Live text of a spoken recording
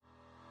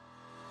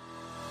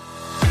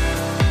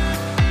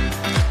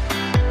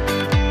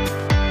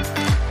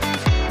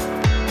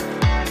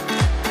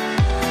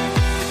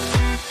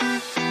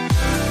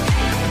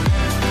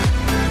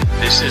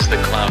the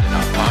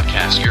Cloudnaut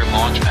Podcast, your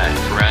launchpad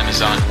for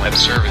Amazon Web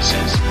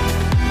Services.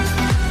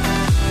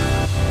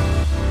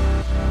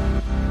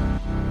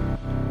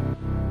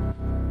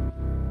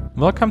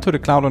 Welcome to the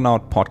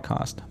Cloudnaut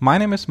Podcast. My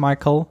name is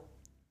Michael.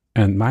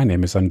 And my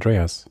name is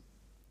Andreas.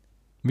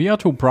 We are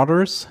two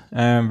brothers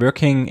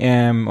working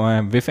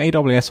with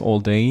AWS all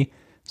day.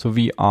 So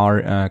we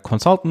are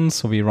consultants,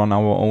 so we run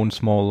our own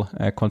small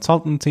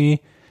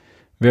consultancy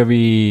where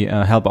we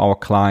help our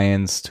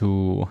clients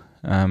to,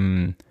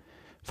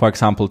 for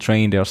example,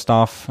 train their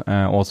staff.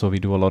 Also, we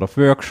do a lot of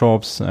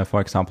workshops, for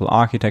example,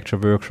 architecture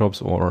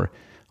workshops or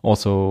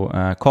also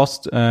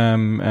cost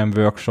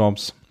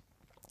workshops,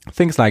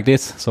 things like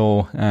this.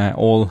 So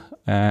all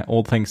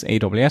things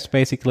AWS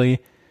basically.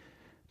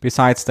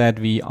 Besides that,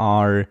 we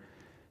are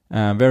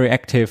very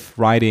active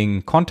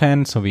writing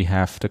content. So we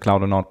have the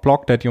Cloudnaut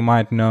blog that you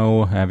might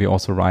know. We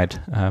also write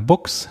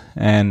books,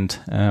 and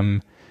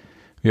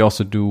we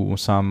also do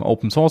some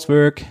open source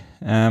work.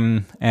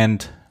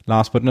 And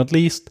last but not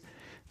least,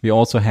 we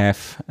also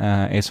have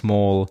a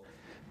small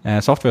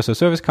software as a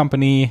service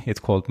company. It's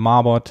called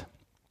Marbot,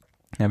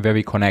 where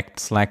we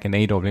connect Slack and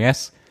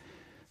AWS.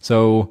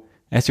 So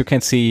as you can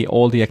see,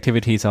 all the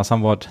activities are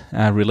somewhat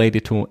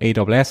related to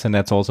AWS, and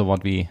that's also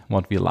what we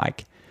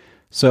like.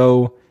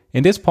 So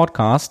in this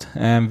podcast,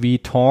 we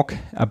talk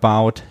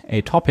about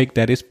a topic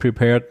that is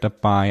prepared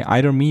by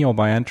either me or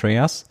by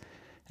Andreas.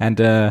 And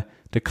the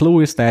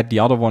clue is that the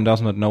other one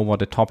does not know what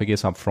the topic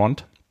is up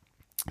front.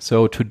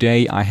 So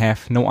today I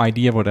have no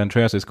idea what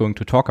Andreas is going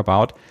to talk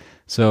about.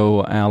 So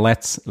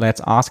let's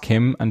ask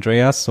him.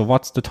 Andreas, so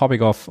what's the topic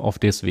of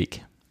this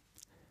week?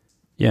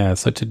 Yeah,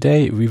 so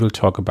today we will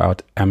talk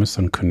about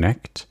Amazon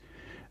Connect,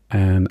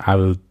 and I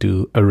will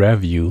do a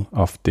review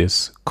of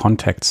this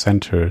contact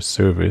center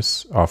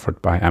service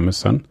offered by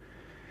Amazon.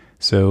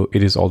 So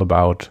it is all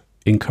about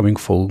incoming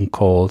phone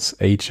calls,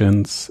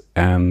 agents,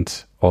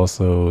 and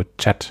also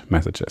chat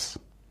messages.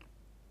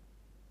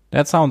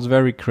 That sounds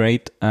very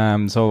great.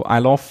 So I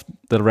love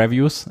the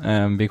reviews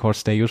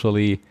because they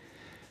usually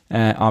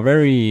are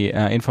very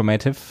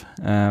informative.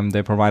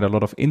 They provide a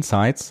lot of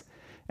insights.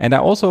 And I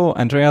also,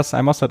 Andreas,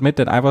 I must admit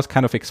that I was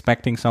kind of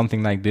expecting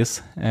something like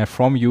this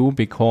from you,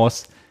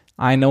 because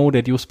I know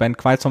that you spent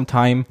quite some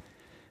time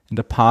in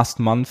the past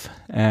month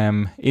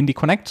in the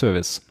Connect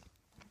service.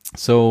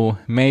 So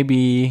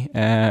maybe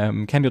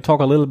can you talk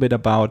a little bit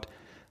about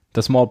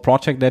the small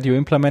project that you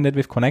implemented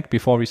with Connect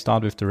before we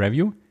start with the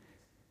review?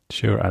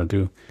 Sure, I'll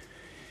do.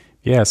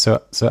 Yeah, so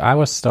I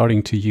was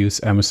starting to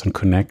use Amazon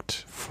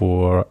Connect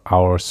for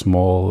our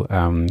small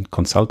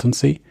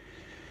consultancy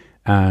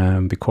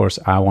because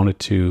I wanted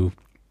to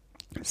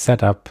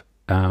set up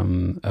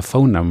a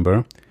phone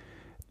number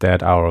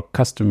that our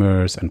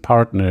customers and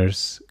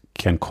partners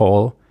can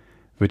call,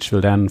 which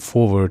will then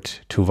forward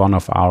to one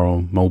of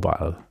our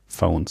mobile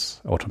phones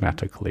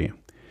automatically.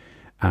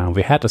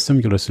 We had a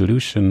similar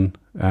solution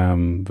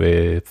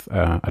with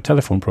a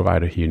telephone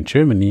provider here in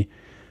Germany,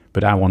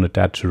 but I wanted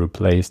that to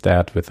replace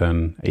that with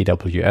an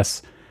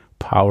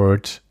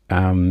AWS-powered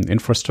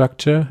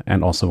infrastructure,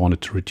 and also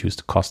wanted to reduce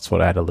the costs for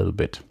that a little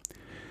bit.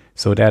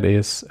 So that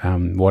is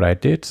what I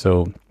did.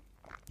 So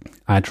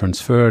I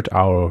transferred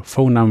our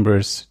phone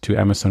numbers to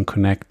Amazon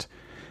Connect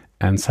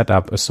and set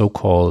up a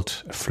so-called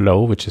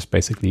flow, which is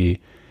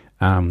basically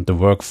the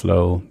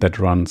workflow that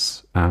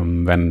runs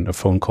when a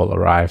phone call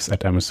arrives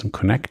at Amazon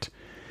Connect.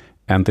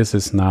 And this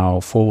is now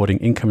forwarding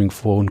incoming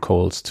phone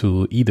calls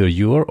to either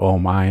your or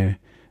my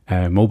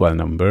mobile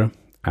number.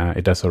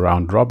 It does a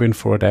round robin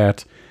for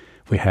that.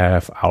 We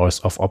have hours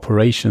of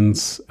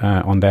operations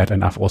on that,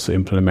 and I've also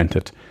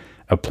implemented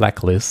a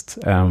blacklist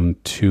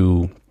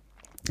to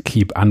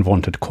keep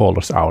unwanted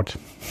callers out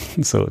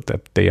so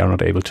that they are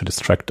not able to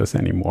distract us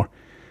anymore.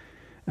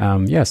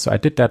 So I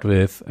did that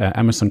with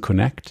Amazon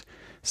Connect.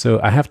 So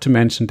I have to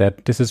mention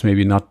that this is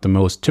maybe not the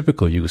most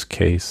typical use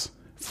case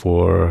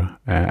for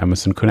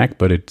Amazon Connect,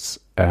 but it's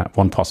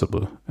one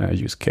possible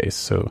use case.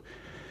 So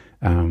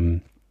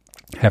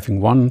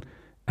having one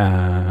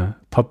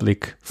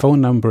public phone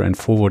number and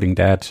forwarding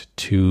that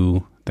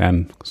to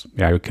then,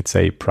 you could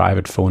say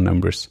private phone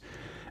numbers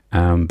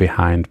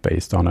behind,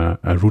 based on a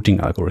routing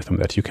algorithm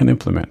that you can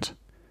implement.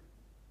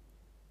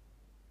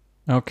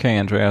 Okay,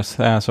 Andreas.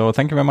 So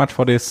thank you very much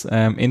for this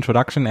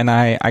introduction. And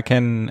I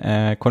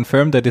can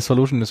confirm that the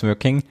solution is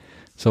working.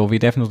 So we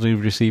definitely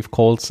receive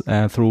calls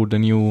through the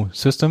new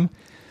system.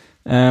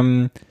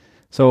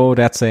 So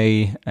that's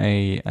a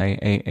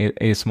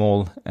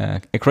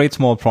great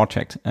small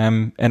project.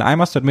 And I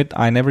must admit,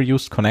 I never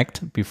used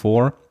Connect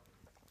before.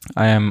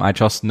 I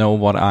just know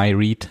what I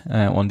read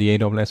on the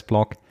AWS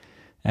blog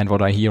and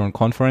what I hear on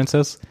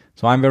conferences.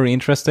 So I'm very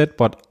interested,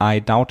 but I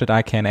doubt that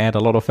I can add a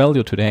lot of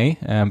value today,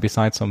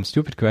 besides some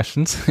stupid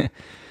questions.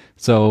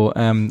 So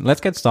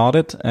let's get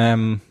started.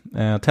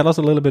 Tell us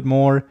a little bit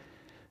more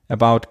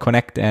about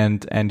Connect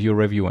and your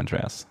review,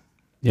 Andreas.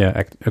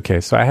 Yeah,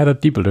 okay. So I had a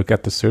deeper look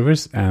at the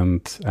service,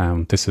 and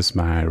this is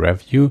my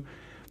review.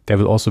 There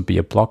will also be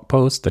a blog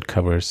post that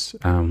covers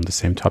the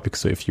same topic.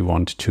 So if you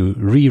want to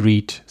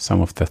reread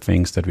some of the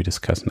things that we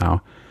discuss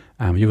now,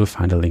 You will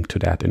find a link to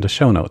that in the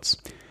show notes.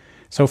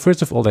 So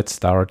first of all, let's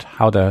start.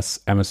 How does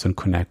Amazon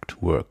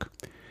Connect work?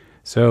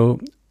 So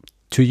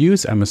to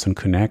use Amazon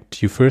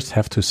Connect, you first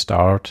have to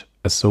start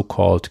a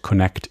so-called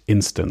Connect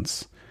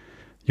instance.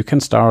 You can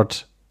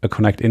start a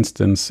Connect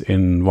instance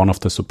in one of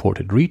the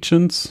supported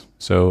regions,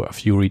 so a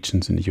few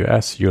regions in the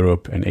US,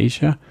 Europe, and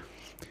Asia.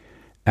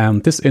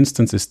 And this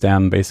instance is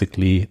then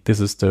basically, this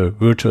is the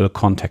virtual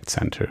contact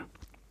center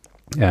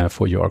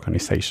for your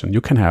organization.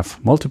 You can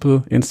have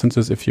multiple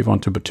instances if you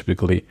want to, but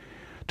typically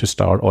to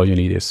start, all you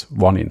need is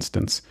one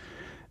instance.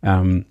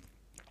 The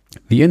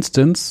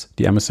instance,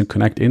 the Amazon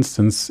Connect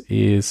instance,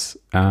 is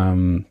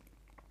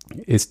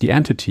the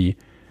entity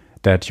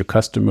that your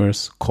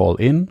customers call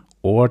in,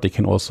 or they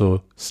can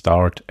also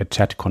start a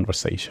chat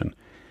conversation,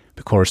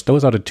 because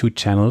those are the two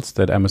channels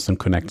that Amazon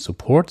Connect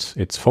supports.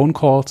 It's phone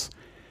calls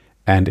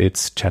and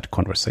it's chat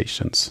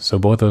conversations. So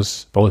both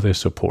are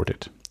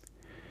supported.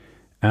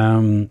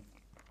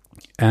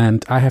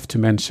 And I have to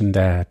mention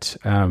that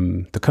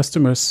the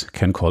customers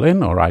can call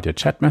in or write a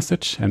chat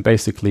message, and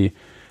basically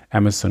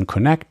Amazon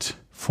Connect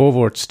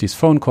forwards these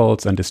phone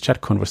calls and these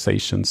chat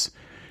conversations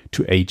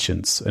to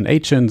agents. An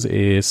agent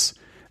is,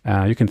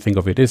 you can think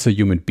of it as a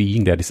human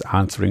being that is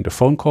answering the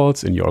phone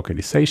calls in your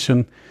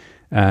organization,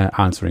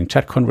 answering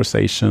chat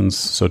conversations.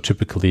 So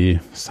typically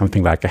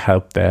something like a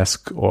help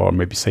desk or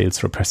maybe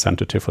sales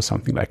representative or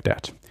something like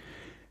that.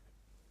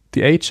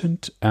 The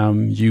agent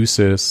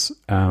uses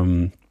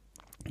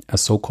a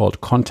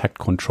so-called contact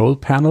control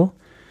panel,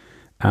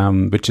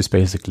 which is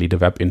basically the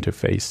web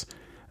interface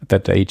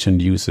that the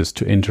agent uses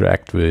to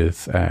interact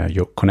with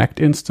your Connect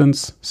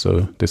instance.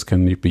 So this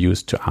can be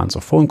used to answer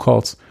phone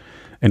calls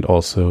and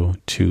also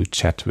to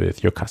chat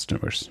with your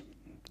customers.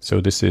 So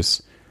this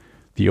is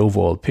the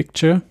overall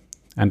picture,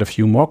 and a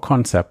few more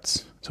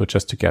concepts. So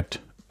just to get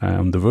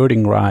the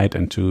wording right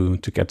and to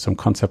get some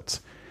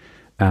concepts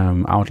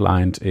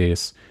outlined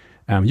is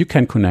you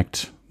can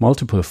connect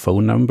multiple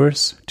phone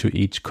numbers to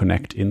each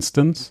Connect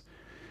instance.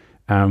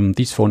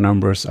 These phone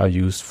numbers are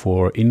used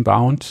for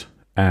inbound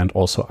and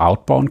also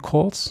outbound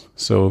calls.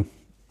 So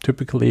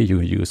typically you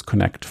use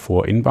Connect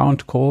for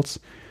inbound calls,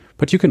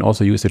 but you can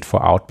also use it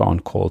for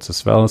outbound calls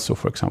as well. So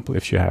for example,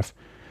 if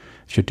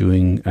you're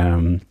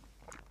doing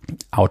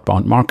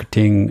outbound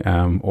marketing,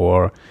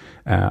 or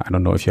I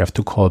don't know, if you have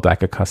to call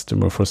back a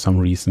customer for some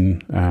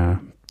reason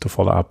to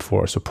follow up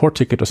for a support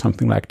ticket or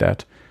something like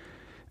that.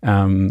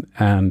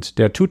 And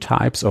there are two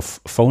types of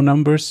phone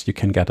numbers. You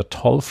can get a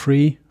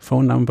toll-free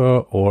phone number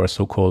or a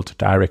so-called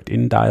direct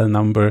in-dial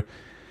number,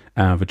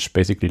 which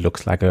basically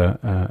looks like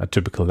a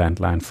typical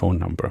landline phone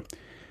number.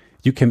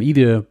 You can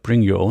either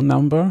bring your own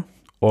number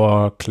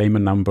or claim a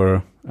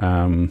number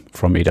from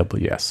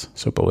AWS.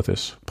 So both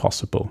is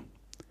possible.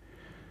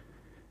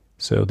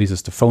 So this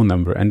is the phone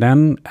number. And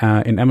then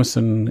in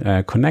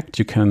Amazon Connect,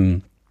 you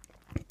can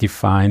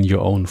define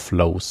your own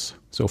flows.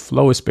 So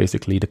flow is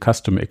basically the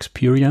customer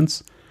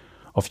experience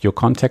of your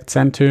contact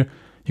center.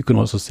 You can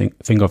also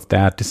think of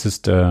that. This is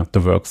the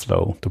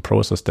workflow, the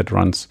process that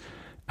runs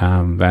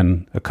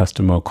when a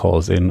customer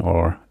calls in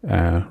or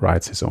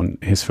writes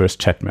his first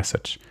chat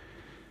message.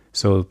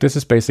 So this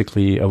is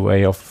basically a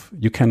way of,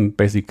 you can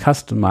basically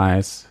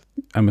customize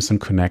Amazon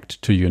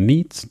Connect to your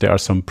needs. There are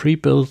some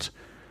pre-built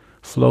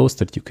flows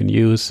that you can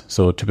use.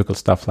 So typical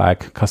stuff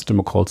like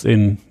customer calls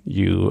in,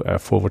 you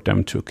forward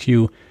them to a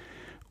queue,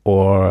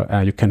 or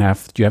you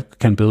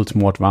can build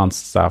more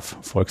advanced stuff.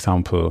 For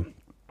example,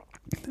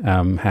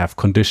 have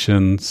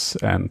conditions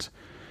and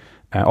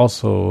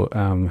also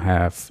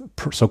have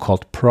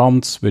so-called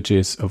prompts, which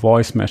is a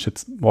voice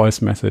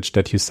message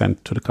that you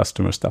send to the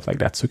customer, stuff like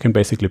that. So you can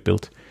basically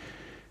build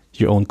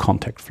your own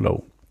contact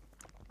flow.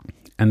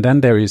 And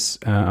then there is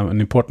an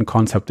important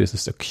concept. This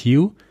is a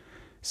queue.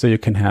 So you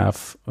can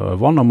have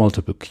one or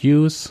multiple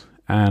queues,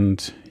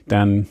 and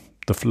then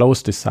the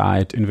flows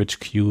decide in which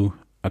queue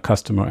a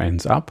customer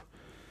ends up.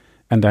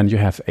 And then you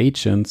have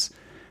agents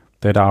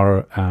that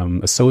are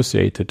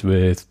associated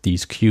with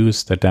these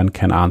queues that then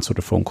can answer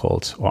the phone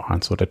calls or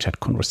answer the chat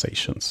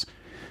conversations.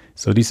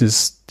 So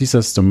these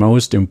are the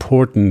most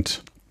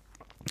important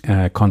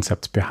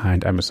concepts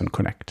behind Amazon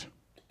Connect.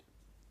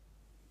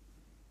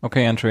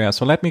 Okay, Andrea.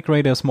 So let me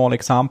create a small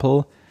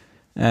example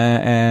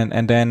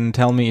and then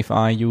tell me if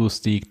I use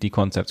the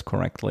concepts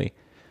correctly.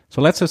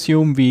 So let's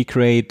assume we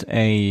create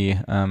we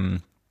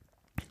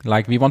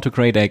want to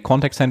create a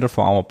contact center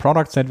for our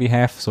products that we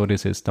have. So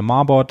this is the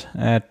Marbot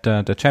at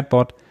the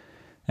chatbot,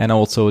 and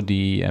also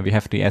we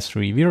have the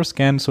S3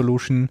 ViruScan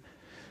solution.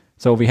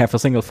 So we have a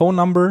single phone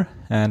number,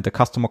 and the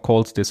customer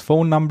calls this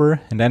phone number,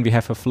 and then we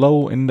have a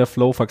flow. In the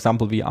flow, for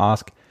example, we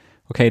ask,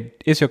 okay,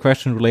 is your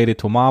question related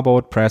to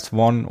Marbot? Press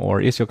 1,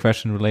 or is your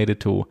question related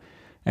to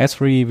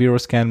S3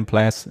 ViruScan?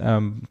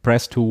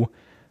 Press 2.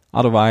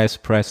 Otherwise,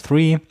 press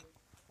 3.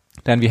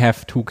 Then we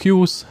have two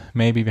queues.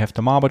 Maybe we have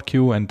the Marbot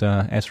queue and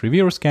the S3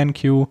 ViruScan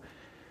queue.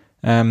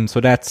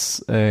 So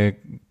that's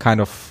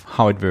kind of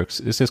how it works.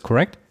 Is this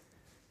correct?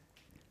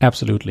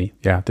 Absolutely.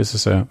 Yeah, this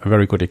is a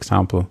very good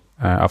example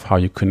of how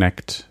you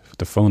connect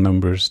the phone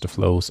numbers, the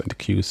flows, and the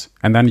queues.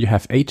 And then you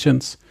have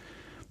agents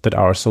that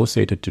are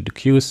associated to the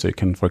queues. So you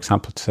can, for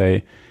example,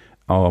 say,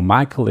 oh,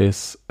 Michael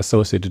is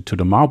associated to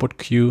the Marbot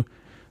queue.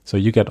 So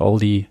you get all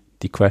the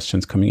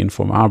questions coming in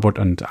from Marbot,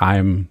 and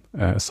I'm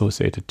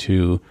associated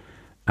to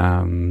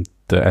the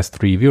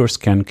S3 viewer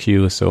scan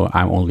queue. So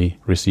I'm only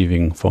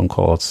receiving phone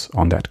calls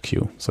on that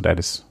queue. So that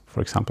is,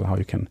 for example, how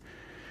you can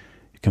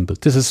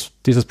build. This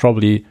is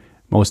probably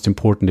most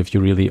important if you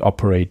really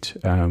operate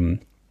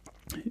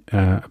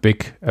a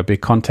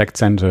big contact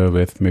center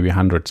with maybe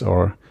hundreds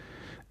or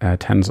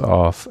tens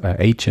of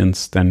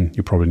agents. Then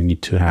you probably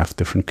need to have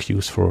different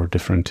queues for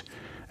different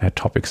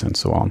topics and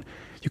so on.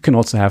 You can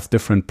also have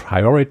different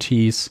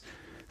priorities.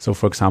 So,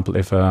 for example,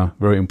 if a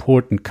very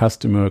important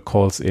customer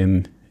calls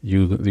in,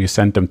 you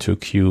send them to a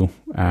queue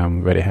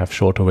where they have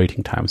shorter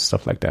waiting times.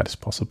 Stuff like that is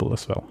possible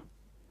as well.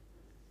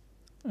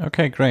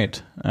 Okay,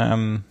 great.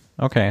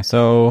 Okay,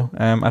 so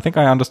I think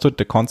I understood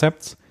the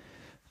concepts.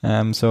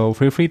 So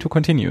feel free to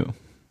continue.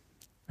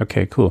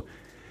 Okay, cool.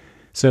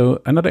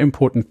 So another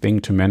important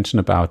thing to mention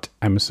about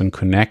Amazon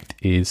Connect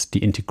is the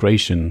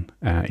integration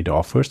it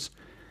offers.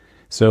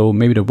 So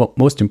maybe the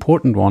most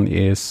important one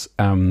is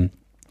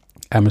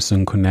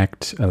Amazon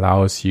Connect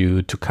allows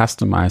you to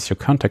customize your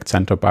contact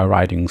center by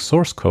writing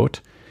source code,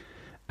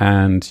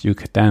 and you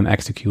can then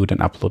execute and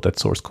upload that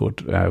source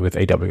code with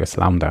AWS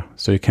Lambda.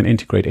 So you can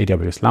integrate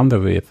AWS Lambda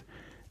with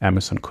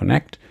Amazon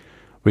Connect,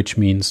 which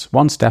means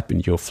one step in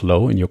your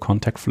flow, in your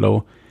contact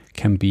flow,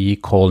 can be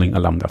calling a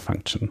Lambda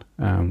function.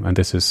 And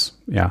this is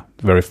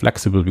very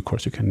flexible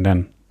because you can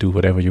then do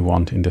whatever you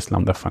want in this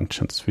Lambda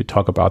functions. We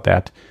talk about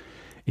that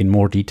in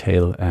more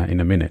detail in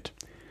a minute.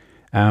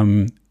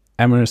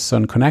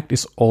 Amazon Connect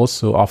is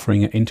also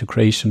offering an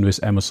integration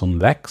with Amazon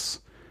Lex.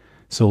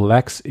 So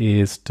Lex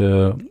is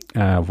the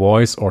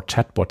voice or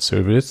chatbot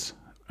service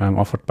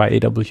offered by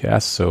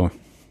AWS. So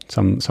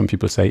some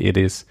people say it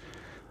is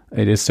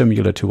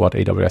similar to what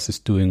AWS is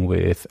doing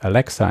with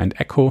Alexa and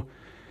Echo.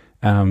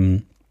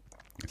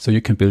 So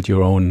you can build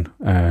your own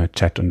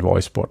chat and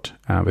voice bot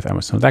with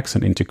Amazon Lex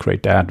and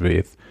integrate that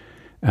with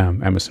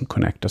Amazon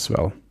Connect as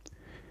well.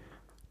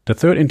 The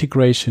third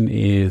integration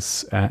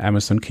is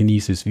Amazon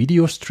Kinesis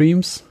video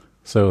streams.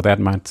 So that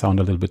might sound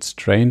a little bit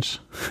strange.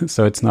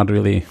 So it's not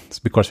really, it's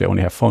because we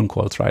only have phone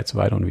calls, right? So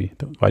why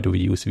do we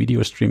use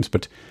video streams?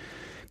 But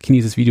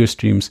Kinesis video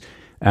streams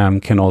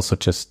can also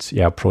just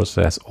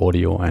process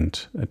audio and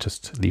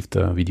just leave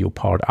the video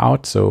part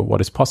out. So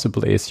what is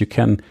possible is you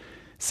can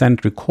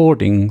send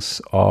recordings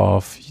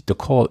of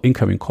the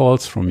incoming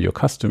calls from your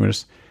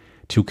customers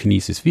to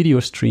Kinesis video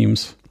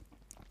streams,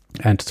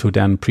 and to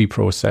then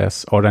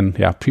pre-process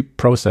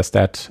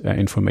that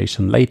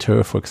information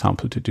later, for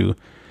example, to do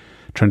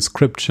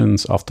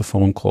transcriptions of the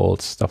phone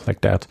calls, stuff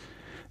like that,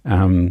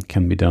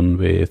 can be done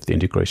with the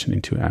integration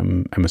into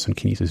Amazon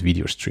Kinesis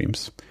video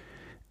streams.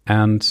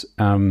 And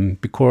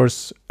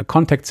because a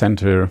contact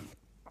center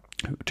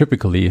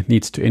typically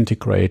needs to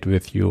integrate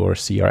with your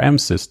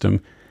CRM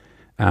system,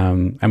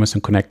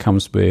 Amazon Connect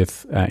comes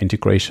with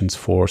integrations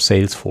for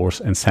Salesforce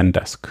and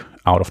Zendesk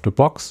out of the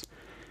box.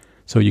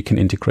 So you can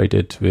integrate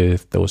it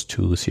with those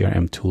two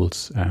CRM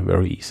tools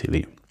very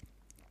easily.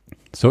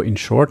 So in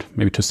short,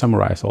 maybe to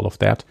summarize all of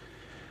that,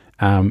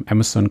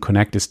 Amazon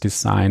Connect is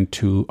designed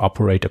to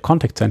operate a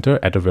contact center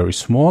at a very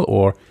small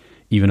or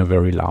even a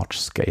very large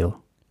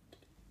scale.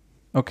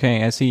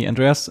 Okay, I see,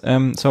 Andreas.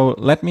 So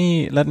let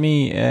me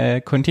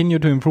continue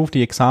to improve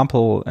the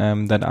example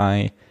that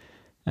I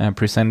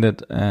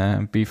presented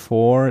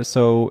before.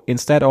 So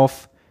instead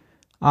of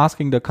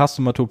asking the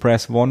customer to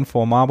press 1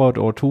 for Marbot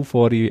or 2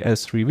 for the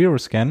S3 viewer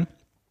scan,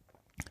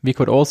 we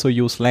could also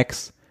use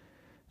Lex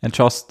and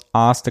just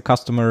ask the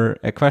customer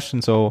a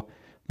question. So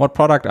what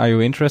product are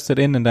you interested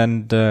in? And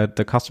then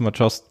the customer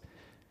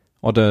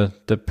or the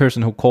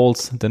person who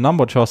calls the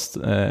number just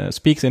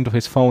speaks into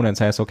his phone and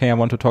says, okay, I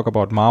want to talk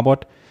about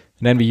Marbot.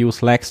 And then we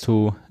use Lex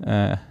to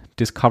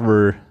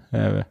discover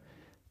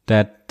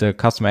that the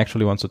customer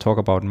actually wants to talk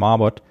about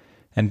Marbot,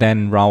 and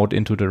then route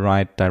into the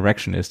right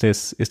direction. Is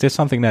this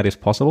something that is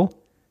possible?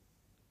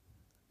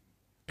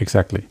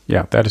 Exactly.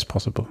 Yeah, that is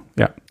possible.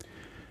 Yeah,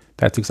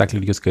 that's exactly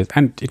the use case.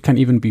 And it can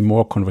even be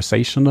more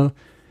conversational.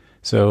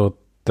 So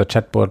the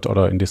chatbot,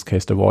 or in this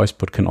case, the voice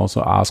bot, can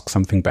also ask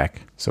something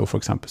back. So for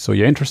example, so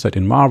you're interested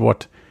in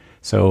Marbot.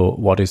 So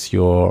what is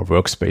your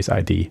workspace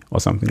ID or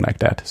something like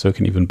that? So you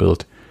can even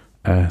build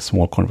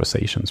small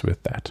conversations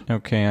with that.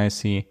 Okay, I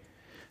see.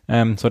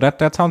 So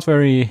that sounds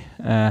very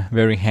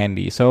very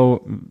handy.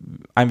 So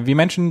I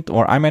mentioned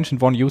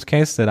one use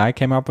case that I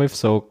came up with.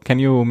 So can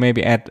you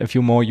maybe add a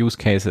few more use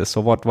cases?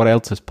 So what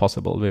else is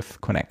possible with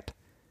Connect?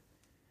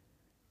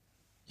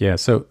 Yeah.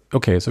 So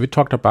we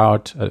talked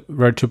about a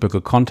very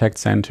typical contact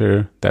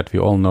center that we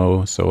all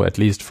know. So at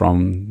least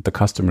from the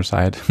customer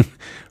side,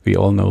 we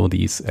all know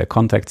these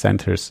contact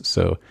centers.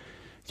 So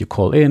you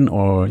call in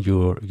or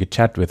you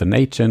chat with an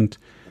agent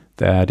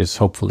that is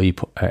hopefully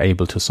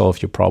able to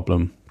solve your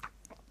problem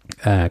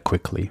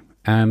quickly.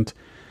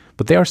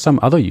 But there are some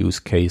other use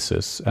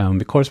cases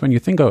because when you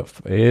think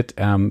of it,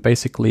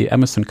 basically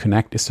Amazon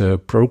Connect is a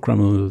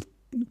programmable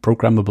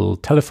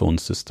telephone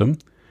system.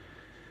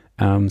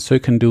 So you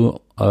can do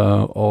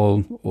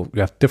you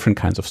have different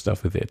kinds of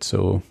stuff with it.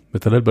 So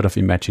with a little bit of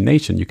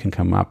imagination, you can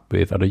come up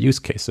with other use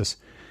cases.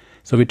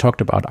 So we talked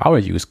about our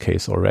use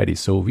case already.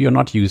 So we are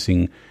not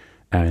using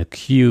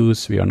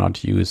queues. We are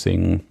not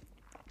using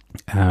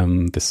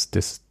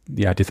this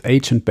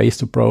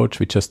agent-based approach.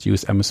 We just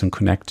use Amazon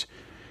Connect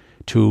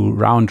to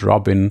round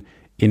robin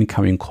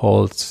incoming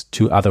calls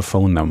to other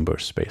phone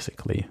numbers,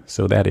 basically.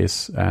 So that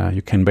is,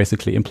 you can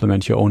basically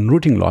implement your own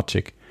routing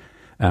logic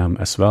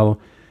as well,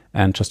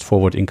 and just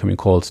forward incoming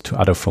calls to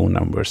other phone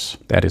numbers.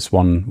 That is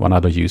one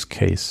other use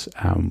case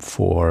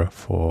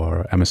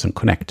for Amazon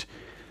Connect.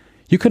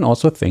 You can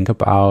also think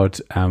about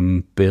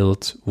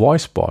build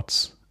voice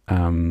bots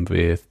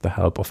with the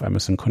help of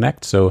Amazon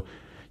Connect. So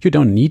you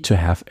don't need to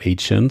have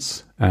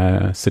agents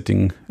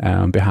sitting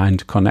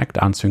behind Connect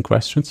answering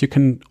questions. You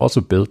can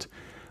also build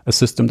a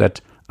system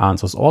that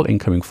answers all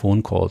incoming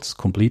phone calls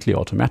completely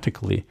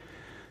automatically.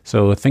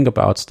 So think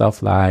about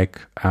stuff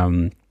like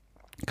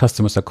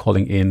customers are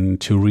calling in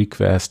to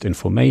request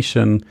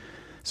information.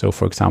 So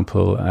for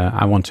example,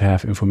 I want to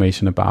have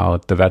information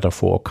about the weather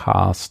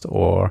forecast,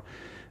 or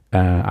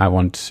I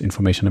want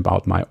information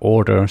about my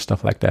order,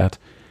 stuff like that.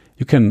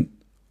 You can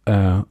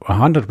 100%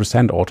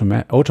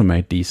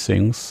 automate these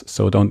things.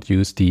 So don't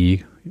use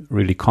the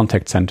really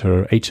contact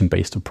center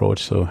agent-based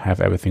approach. So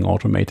have everything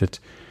automated.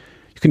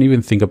 You can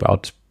even think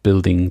about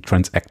building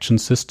transaction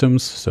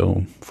systems.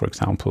 So for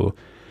example,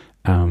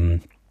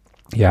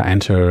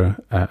 enter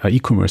an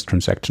e-commerce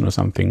transaction or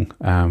something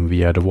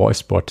via the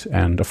voice bot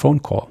and a phone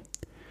call.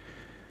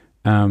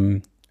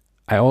 I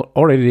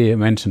already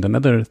mentioned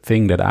another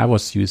thing that I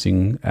was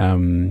using,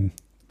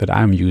 that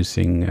I'm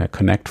using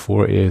Connect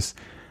for, is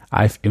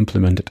I've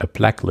implemented a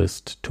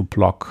blacklist to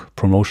block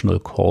promotional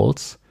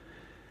calls.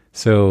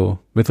 So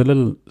with a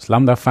little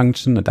Lambda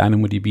function, a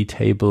DynamoDB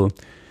table,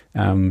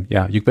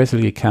 you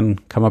basically can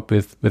come up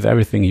with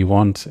everything you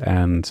want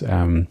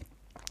and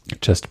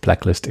just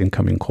blacklist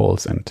incoming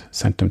calls and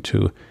send them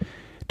to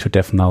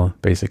DevNull,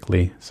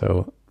 basically.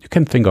 So you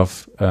can think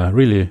of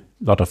really a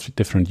lot of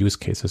different use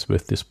cases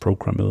with this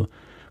programmable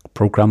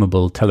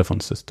telephone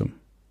system.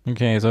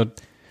 Okay, so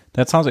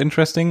that sounds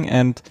interesting.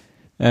 And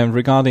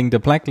regarding the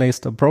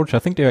blacklist approach, I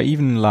think there are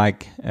even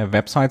like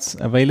websites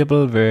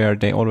available where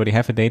they already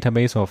have a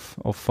database of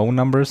phone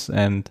numbers.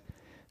 And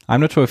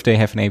I'm not sure if they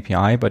have an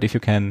API, but if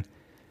you can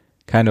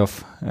kind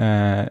of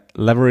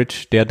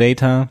leverage their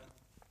data,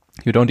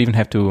 you don't even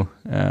have to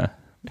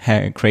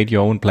create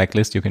your own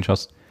blacklist. You can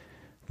just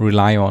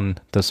rely on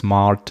the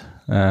smart,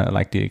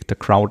 like the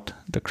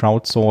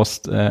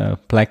crowdsourced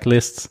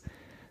blacklists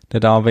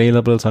that are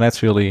available. So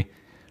that's really,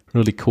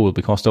 really cool,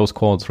 because those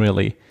calls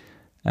really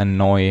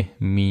annoy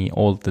me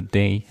all the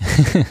day.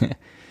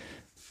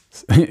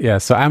 Yeah,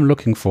 so I'm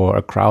looking for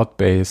a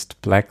crowd-based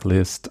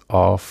blacklist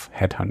of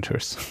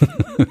headhunters,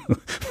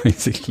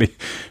 basically,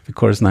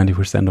 because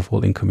 90% of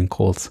all incoming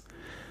calls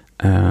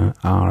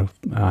are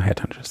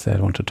headhunters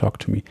that want to talk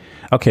to me.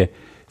 Okay,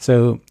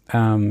 so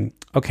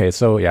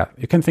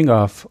you can think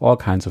of all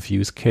kinds of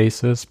use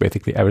cases,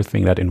 basically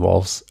everything that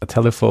involves a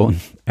telephone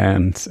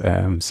and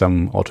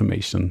some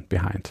automation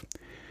behind.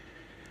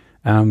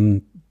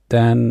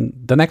 Then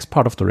the next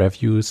part of the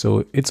review,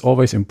 so it's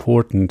always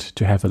important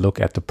to have a look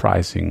at the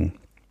pricing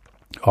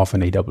of an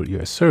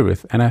AWS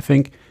service. And I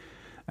think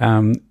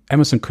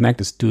Amazon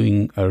Connect is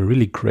doing a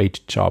really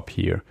great job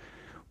here,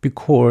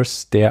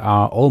 because there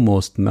are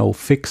almost no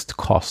fixed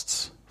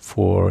costs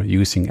for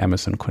using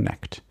Amazon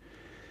Connect.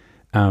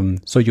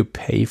 So you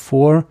pay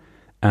for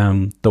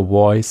the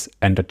voice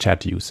and the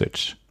chat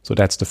usage. So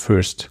that's the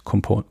first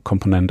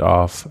component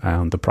of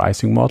the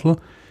pricing model.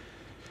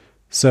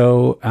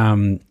 So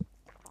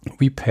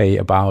we pay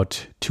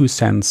about 2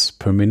 cents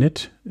per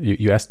minute,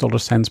 US dollar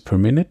cents per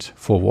minute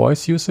for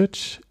voice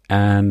usage,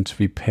 and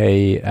we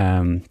pay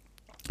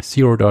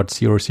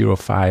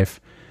 0.005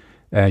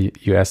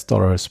 US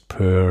dollars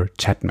per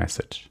chat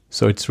message.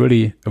 So it's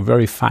really a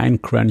very fine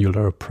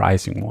granular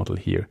pricing model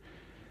here.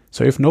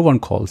 So if no one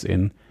calls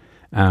in,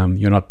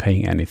 you're not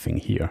paying anything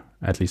here,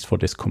 at least for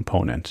this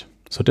component.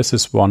 So this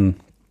is one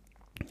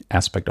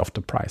aspect of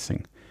the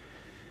pricing.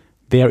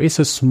 There is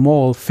a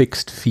small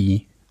fixed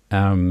fee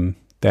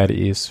that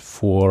is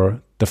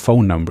for the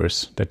phone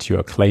numbers that you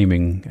are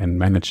claiming and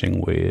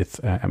managing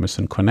with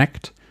Amazon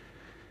Connect.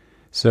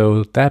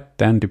 So that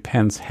then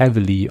depends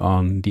heavily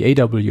on the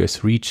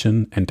AWS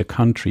region and the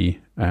country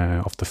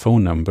of the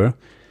phone number.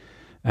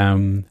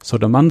 So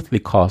the monthly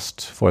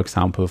cost, for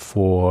example,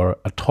 for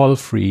a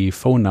toll-free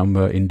phone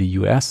number in the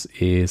US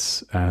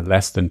is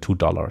less than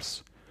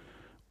 $2.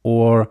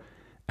 Or,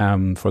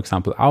 for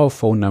example, our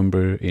phone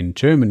number in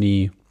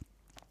Germany,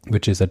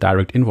 which is a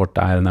direct inward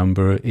dial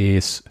number,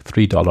 is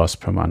 $3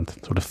 per month.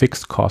 So the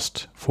fixed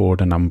cost for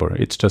the number.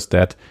 It's just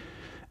that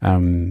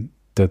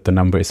the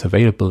number is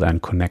available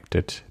and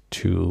connected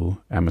to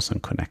Amazon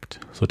Connect.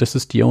 So this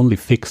is the only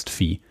fixed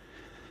fee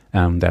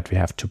that we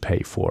have to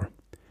pay for.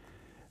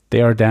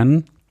 There are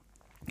then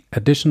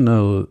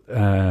additional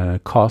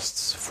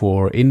costs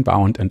for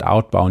inbound and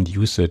outbound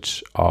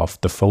usage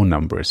of the phone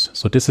numbers.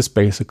 So this is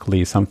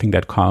basically something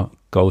that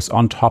goes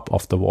on top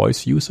of the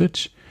voice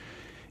usage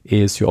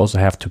is you also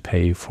have to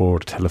pay for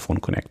the telephone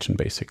connection,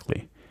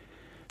 basically.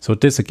 So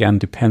this again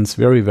depends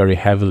very, very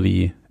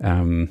heavily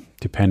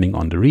depending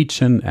on the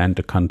region and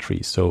the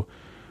country. So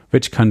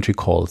which country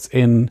calls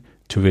in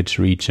to which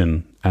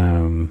region.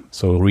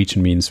 So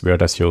region means where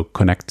does your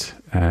Connect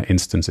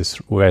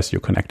where is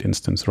your Connect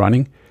instance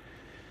running?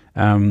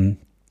 I'm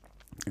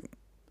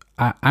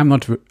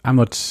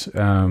not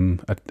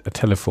a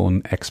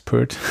telephone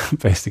expert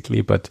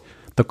basically, but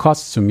the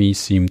costs to me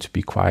seem to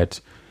be quite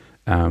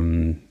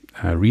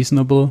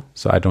reasonable.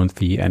 So I don't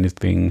see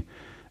anything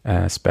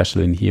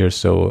special in here.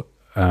 So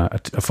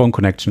a phone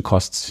connection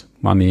costs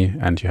money,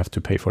 and you have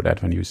to pay for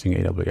that when using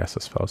AWS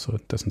as well. So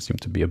it doesn't seem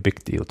to be a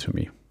big deal to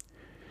me.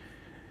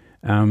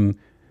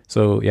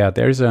 So yeah,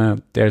 there's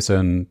an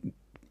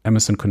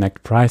Amazon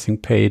Connect pricing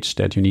page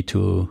that you need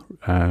to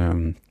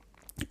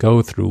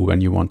go through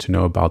when you want to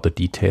know about the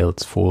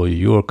details for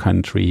your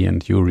country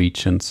and your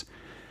regions.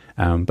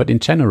 But in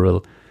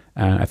general,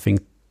 I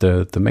think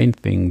the main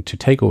thing to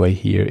take away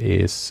here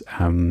is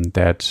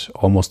that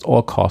almost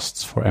all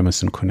costs for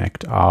Amazon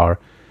Connect are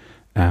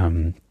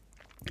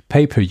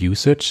pay per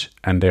usage,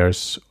 and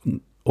there's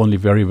only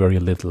very, very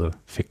little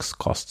fixed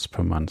costs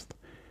per month.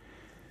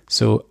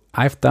 So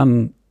I've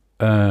done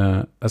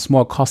a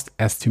small cost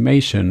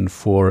estimation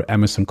for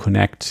Amazon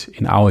Connect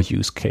in our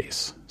use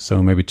case.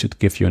 So maybe to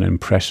give you an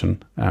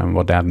impression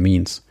what that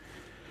means.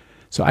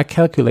 So I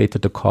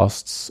calculated the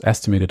costs,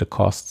 estimated the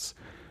costs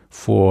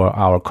for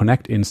our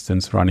Connect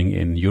instance running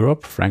in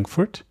Europe,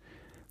 Frankfurt.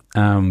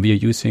 We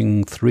are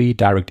using 3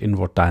 direct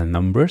inward dial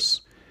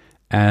numbers.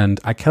 And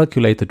I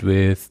calculated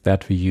with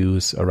that we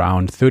use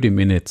around 30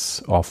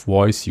 minutes of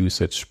voice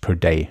usage per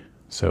day.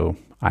 So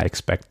I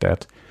expect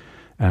that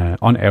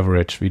on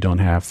average, we don't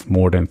have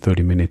more than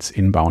 30 minutes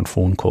inbound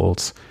phone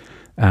calls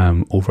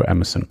over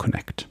Amazon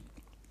Connect.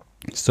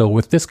 So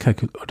with this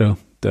the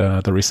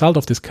result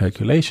of this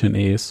calculation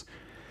is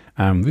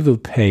we will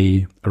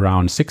pay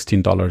around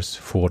 $16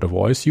 for the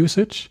voice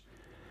usage.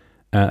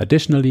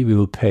 Additionally, we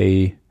will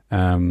pay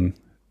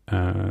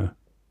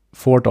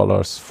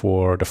 $4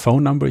 for the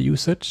phone number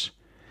usage.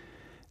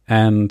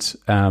 And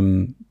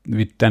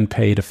we then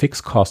pay the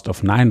fixed cost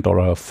of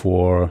 $9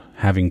 for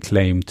having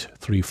claimed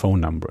 3 phone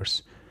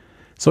numbers.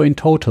 So in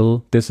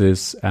total, this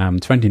is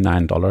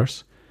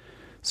 $29.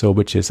 So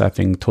which is, I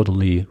think,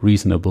 totally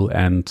reasonable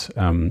and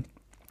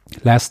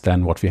less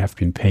than what we have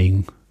been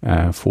paying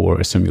for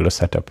a similar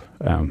setup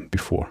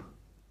before.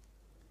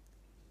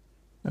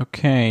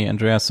 Okay,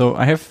 Andreas. So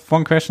I have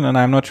one question, and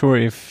I'm not sure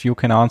if you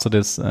can answer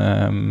this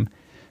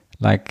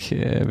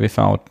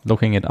without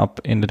looking it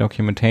up in the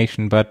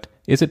documentation. But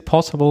is it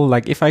possible,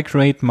 like if I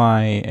create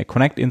my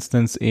Connect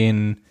instance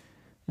in,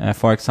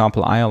 for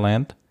example,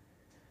 Ireland,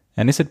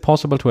 and is it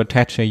possible to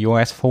attach a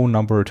US phone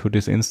number to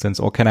this instance,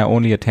 or can I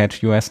only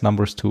attach US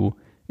numbers to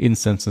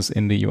instances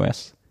in the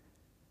US?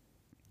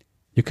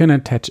 You can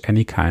attach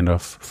any kind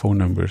of phone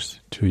numbers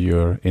to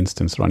your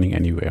instance running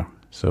anywhere.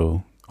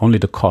 So only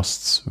the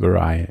costs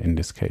vary in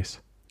this case.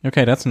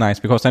 Okay, that's nice,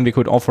 because then we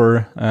could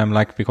offer,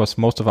 because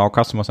most of our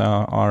customers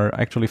are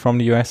actually from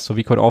the US, so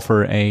we could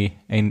offer a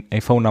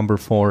phone number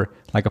for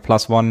like a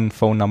 +1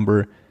 phone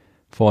number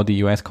for the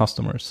US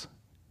customers.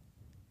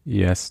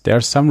 Yes, there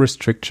are some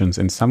restrictions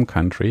in some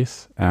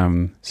countries.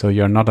 So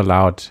you're not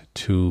allowed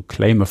to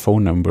claim a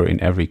phone number in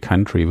every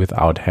country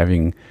without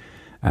having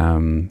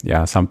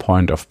some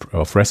point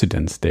of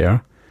residence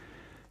there.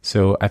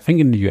 So I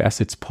think in the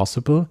US it's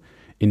possible.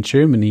 In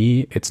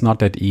Germany, it's not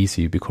that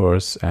easy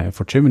because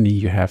for Germany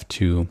you have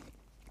to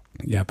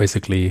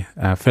basically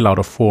fill out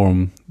a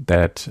form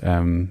that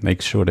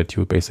makes sure that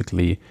you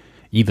basically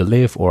either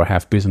live or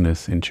have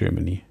business in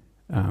Germany.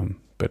 In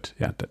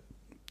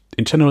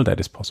general, that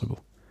is possible.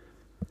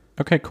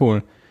 Okay,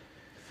 cool.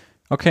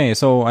 Okay,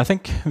 so I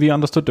think we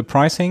understood the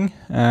pricing,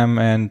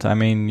 and I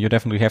mean you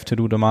definitely have to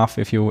do the math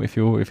if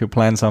you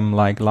plan some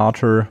like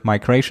larger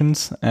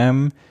migrations.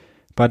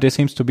 But there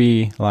seems to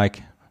be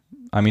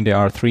there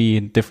are 3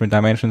 different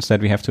dimensions that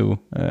we have to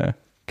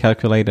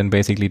calculate, and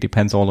basically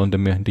depends all on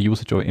the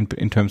usage or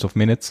in terms of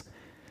minutes.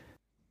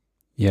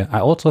 Yeah, I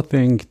also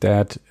think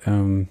that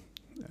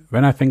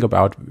when I think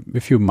about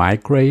if you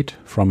migrate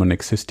from an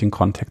existing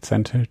contact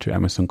center to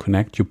Amazon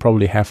Connect, you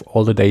probably have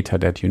all the data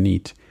that you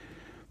need,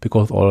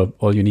 because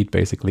all you need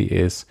basically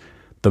is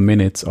the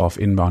minutes of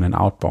inbound and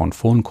outbound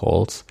phone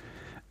calls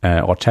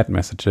or chat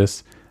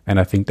messages. And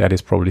I think that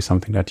is probably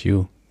something that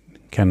you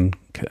can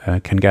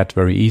get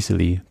very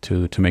easily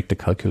to make the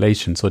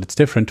calculation. So it's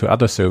different to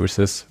other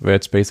services where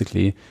it's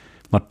basically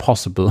not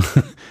possible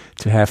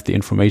to have the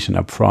information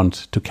up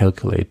front to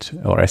calculate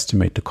or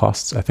estimate the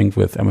costs. I think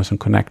with Amazon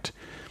Connect,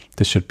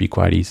 this should be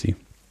quite easy.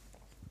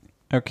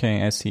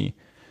 Okay, I see.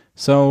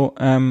 So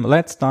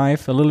let's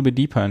dive a little bit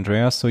deeper,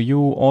 Andreas. So you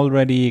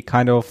already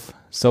kind of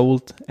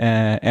sold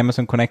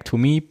Amazon Connect to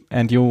me,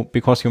 and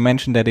because you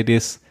mentioned that it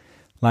is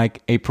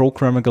like a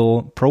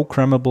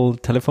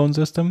programmable telephone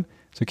system.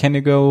 So can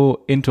you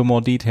go into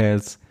more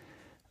details?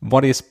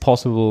 What is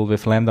possible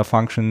with Lambda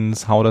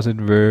functions? How does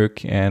it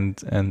work? And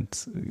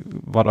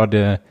what are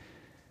the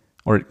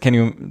Or can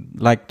you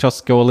like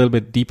just go a little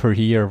bit deeper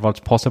here, what's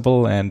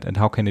possible and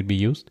how can it be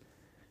used?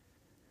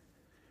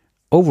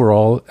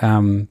 Overall,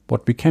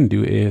 what we can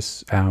do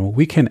is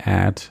we can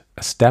add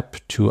a step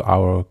to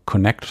our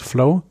connect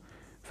flow,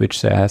 which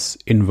says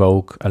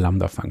invoke a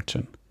Lambda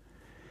function.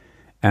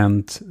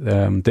 And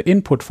the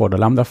input for the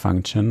Lambda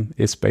function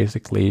is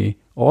basically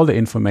all the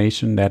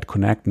information that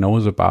Connect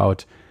knows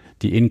about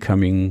the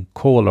incoming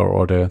caller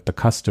or the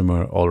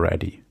customer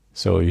already.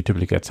 So you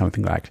typically get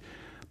something like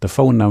the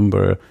phone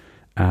number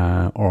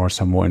or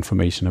some more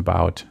information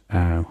about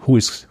who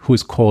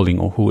is calling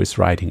or who is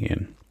writing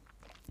in.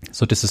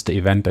 So this is the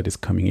event that is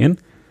coming in,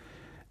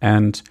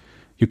 and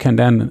you can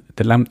then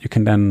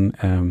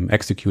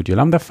execute your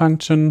Lambda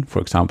function, for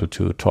example,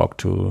 to talk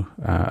to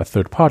a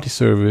third-party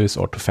service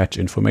or to fetch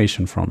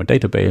information from a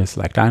database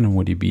like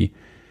DynamoDB,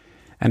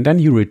 and then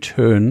you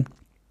return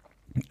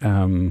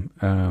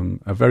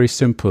a very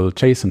simple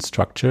JSON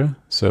structure.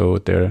 So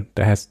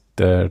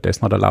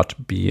there's not allowed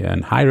to be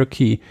an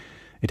hierarchy.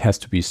 It has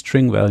to be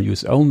string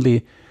values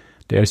only.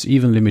 There's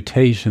even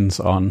limitations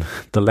on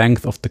the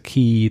length of the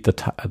key,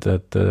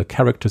 the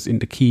characters in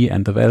the key,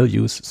 and the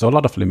values. So a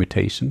lot of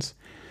limitations.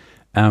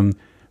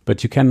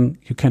 But you can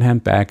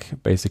hand back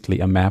basically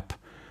a map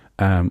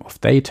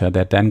of data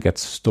that then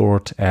gets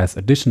stored as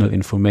additional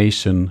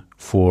information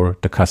for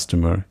the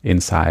customer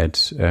inside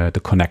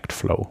the connect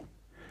flow.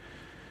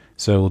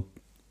 So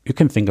you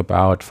can think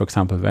about, for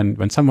example,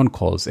 when someone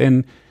calls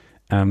in,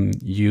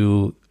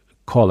 you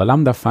call a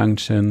Lambda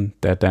function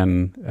that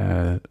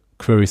then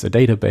queries a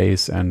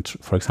database and,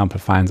 for example,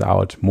 finds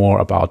out more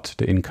about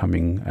the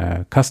incoming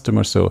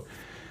customer. So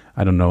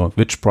I don't know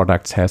which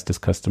products has this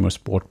customer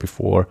bought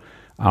before.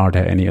 Are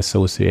there any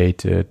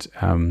associated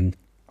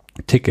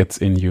tickets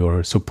in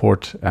your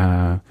support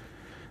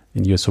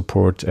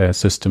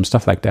system,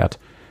 stuff like that?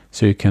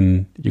 So you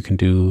can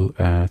do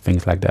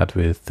things like that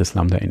with this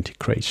Lambda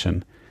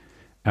integration.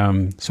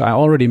 So I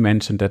already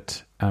mentioned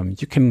that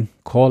you can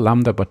call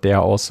Lambda, but there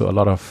are also a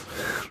lot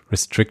of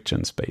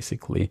restrictions,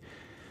 basically.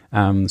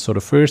 So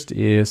the first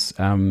is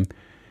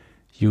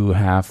you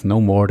have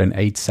no more than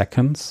 8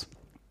 seconds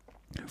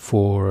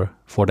for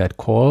that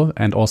call,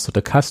 and also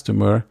the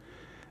customer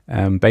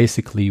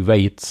basically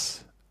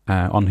waits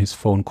on his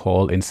phone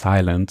call in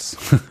silence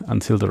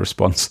until the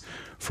response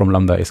from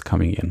Lambda is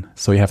coming in.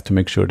 So you have to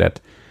make sure that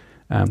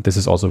this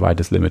is also why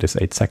this limit is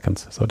 8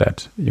 seconds, so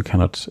that you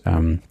cannot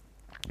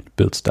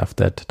build stuff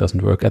that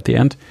doesn't work at the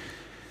end.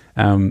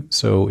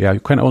 So yeah, you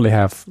can only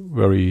have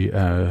very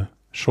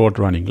short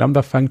running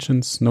Lambda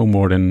functions, no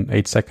more than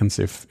 8 seconds,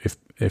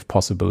 if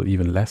possible,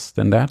 even less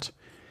than that.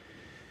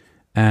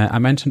 I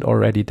mentioned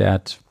already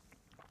that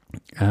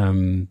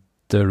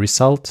the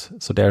result,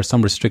 so there are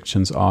some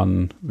restrictions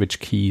on which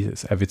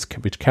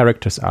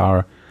characters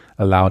are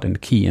allowed in the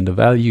key and the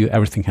value.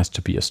 Everything has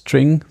to be a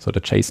string, so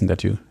the JSON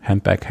that you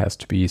hand back has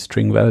to be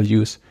string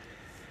values,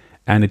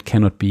 and it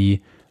cannot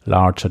be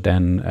larger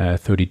than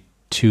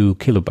 32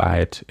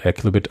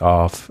 kilobit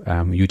of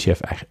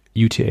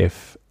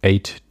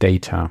UTF-8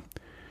 data.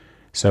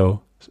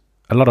 So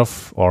a lot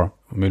of, or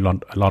maybe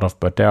not a lot of,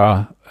 but there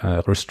are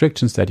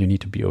restrictions that you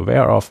need to be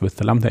aware of with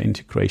the Lambda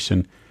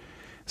integration.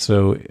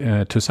 So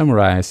to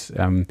summarize,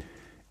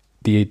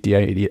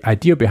 the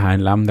idea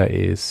behind Lambda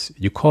is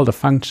you call the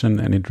function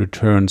and it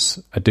returns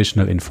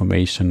additional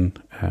information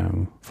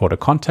for the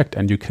contact,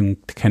 and you can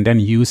then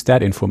use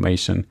that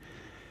information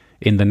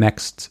in the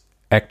next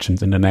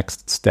actions, in the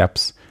next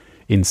steps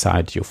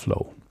inside your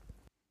flow.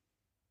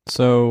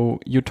 So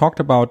you talked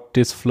about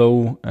this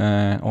flow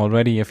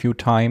already a few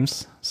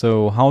times.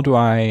 So how do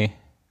I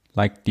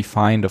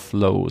define the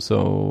flow?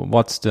 So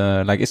what's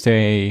is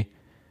there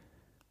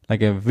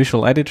a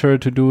visual editor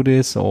to do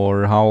this,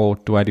 or how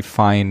do I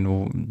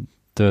define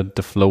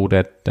the flow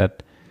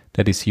that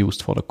is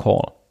used for the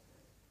call?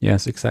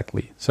 Yes,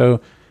 exactly.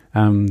 So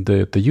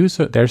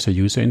there's a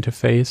user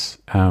interface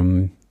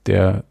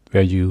there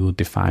where you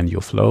define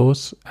your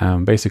flows.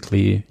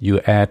 Basically,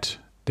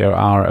 there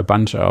are a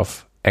bunch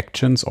of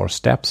actions or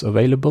steps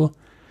available,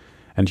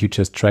 and you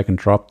just drag and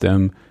drop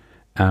them,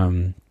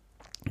 and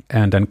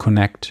then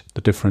connect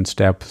the different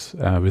steps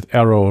with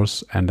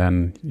arrows, and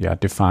then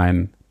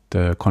define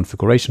the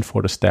configuration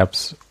for the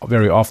steps.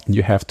 Very often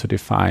you have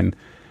different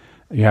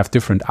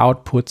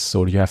outputs.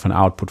 So you have an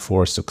output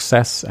for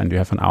success and you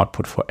have an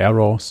output for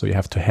error. So you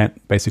have to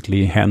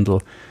basically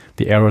handle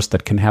the errors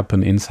that can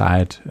happen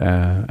inside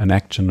an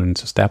action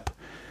and a step.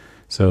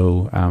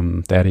 So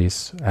that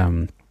is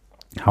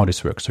how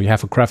this works. So you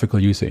have a graphical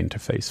user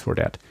interface for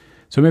that.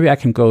 So maybe I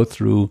can go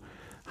through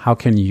how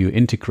can you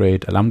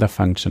integrate a Lambda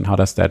function? How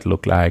does that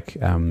look like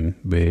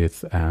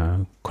with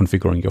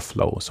configuring your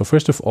flow? So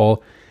first of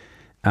all,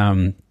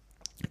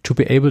 to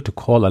be able to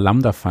call a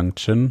Lambda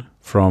function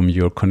from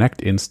your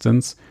Connect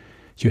instance,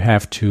 you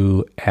have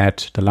to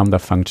add the Lambda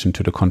function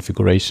to the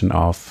configuration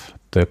of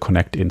the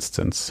Connect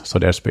instance. So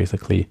there's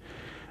basically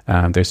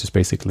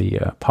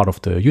a part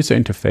of the user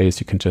interface.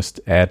 You can just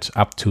add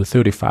up to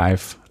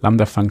 35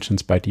 Lambda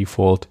functions by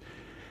default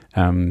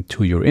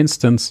to your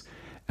instance.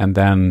 and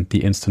then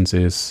the instance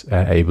is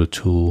able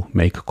to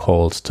make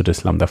calls to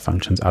this Lambda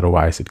functions.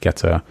 Otherwise, it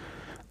gets a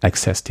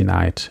access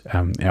denied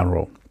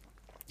error.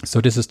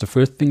 So this is the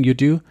first thing you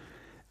do.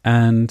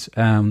 And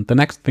the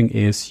next thing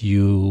is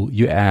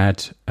you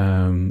add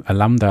a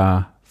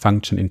Lambda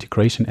function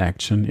integration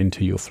action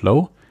into your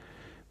flow.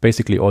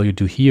 Basically, all you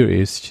do here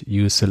is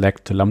you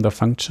select the Lambda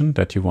function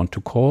that you want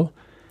to call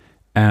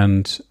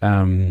and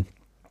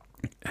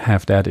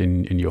have that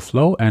in your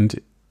flow.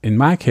 And in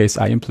my case,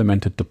 I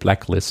implemented the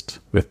blacklist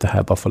with the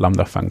help of a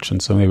Lambda function.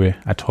 So maybe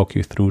I talk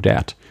you through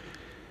that.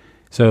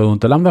 So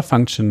the Lambda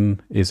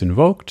function is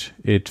invoked.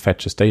 It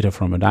fetches data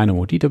from a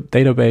Dynamo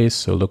database.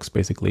 So looks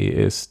basically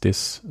is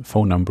this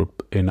phone number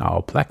in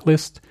our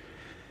blacklist.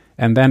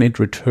 And then it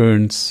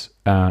returns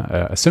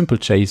a simple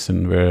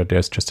JSON where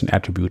there's just an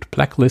attribute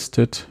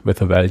blacklisted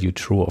with a value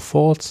true or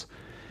false.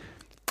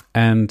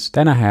 And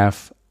then I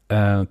have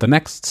the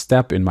next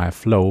step in my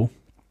flow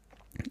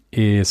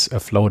is a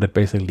flow that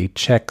basically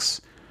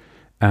checks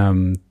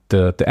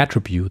the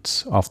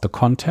attributes of the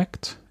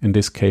contact. In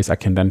this case, I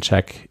can then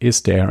check,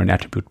 is there an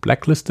attribute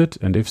blacklisted?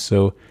 And if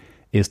so,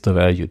 is the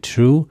value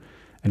true?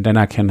 And then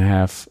I can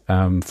have,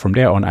 from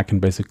there on, I can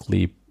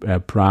basically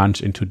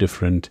branch into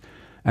different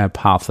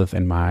paths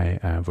in my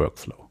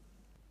workflow.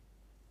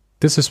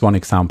 This is one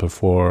example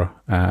for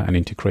an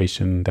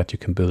integration that you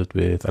can build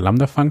with a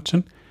Lambda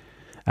function.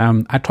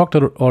 I talked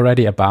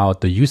already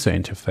about the user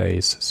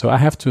interface. So I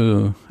have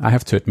to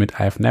admit,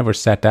 I have never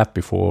said that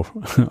before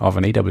of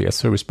an AWS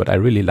service, but I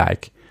really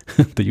like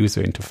the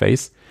user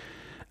interface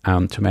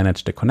to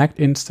manage the Connect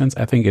instance.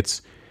 I think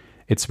it's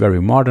very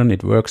modern.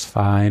 It works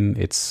fine.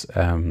 It's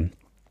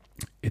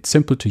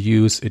simple to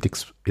use.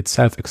 It's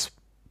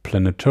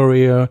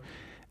self-explanatory,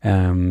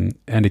 and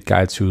it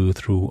guides you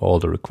through all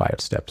the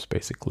required steps,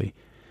 basically.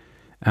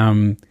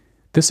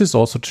 This is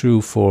also true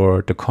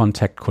for the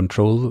contact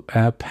control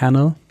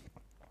panel,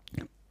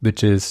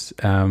 which is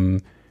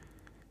the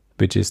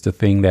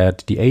thing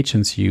that the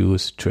agents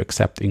use to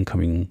accept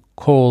incoming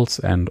calls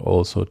and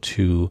also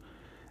to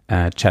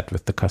chat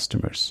with the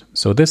customers.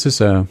 So this is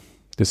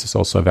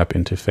also a web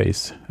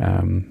interface,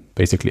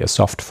 basically a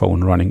soft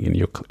phone running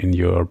in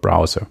your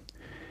browser.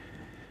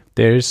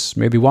 There's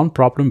maybe one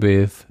problem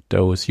with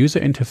those user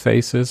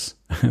interfaces.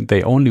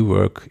 They only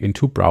work in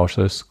two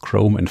browsers,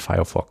 Chrome and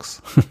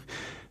Firefox.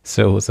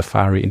 So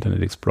Safari,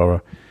 Internet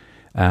Explorer,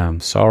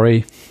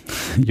 sorry,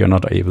 you're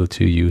not able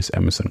to use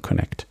Amazon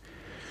Connect.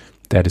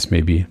 That is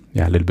maybe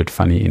a little bit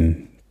funny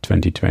in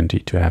 2020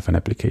 to have an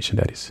application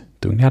that is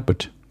doing that,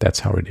 but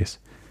that's how it is.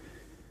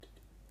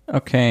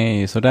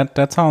 Okay, so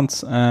that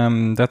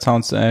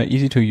sounds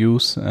easy to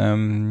use,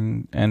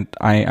 and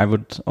I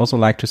would also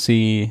like to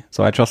see.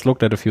 So I just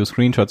looked at a few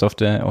screenshots of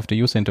the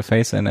user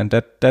interface, and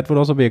that would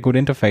also be a good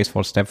interface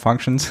for step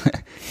functions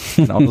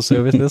and other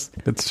services.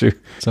 That's true.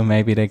 So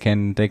maybe they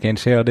can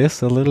share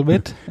this a little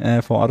bit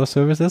for other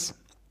services.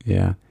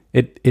 Yeah,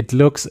 it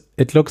looks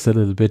a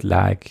little bit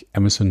like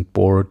Amazon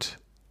bought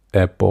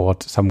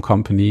some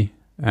company,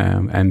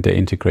 and they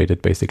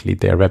integrated basically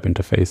their web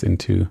interface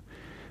into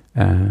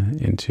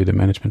the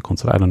management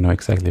console. I don't know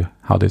exactly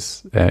how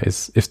this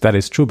is, if that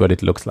is true, but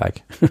it looks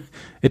like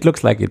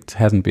it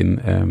hasn't been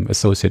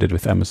associated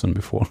with Amazon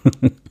before,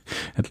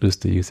 at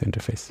least the user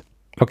interface.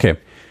 Okay,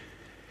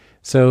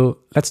 so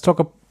let's talk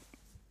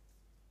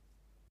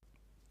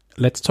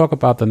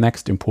about the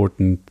next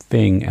important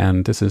thing,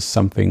 and this is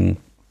something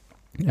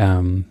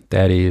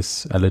that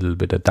is a little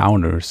bit a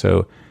downer.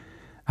 So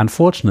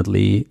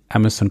unfortunately,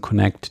 Amazon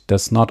Connect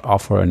does not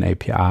offer an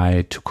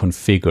API to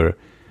configure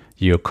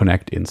your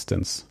Connect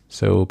instance.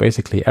 So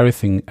basically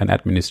everything an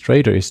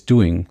administrator is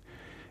doing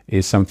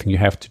is something you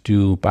have to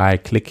do by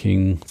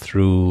clicking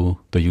through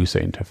the user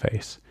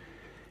interface.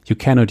 You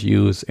cannot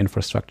use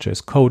infrastructure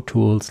as code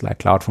tools like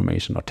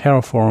CloudFormation or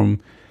Terraform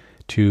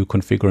to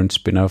configure and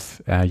spin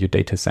off your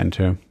data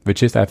center,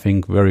 which is, I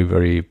think, very,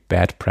 very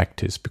bad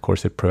practice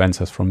because it prevents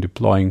us from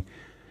deploying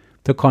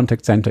the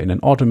contact center in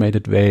an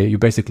automated way. You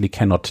basically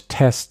cannot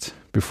test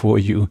before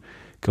you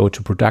go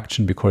to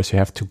production because you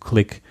have to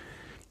click.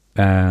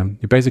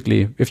 You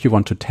basically, if you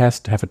want to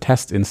have a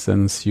test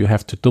instance, you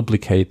have to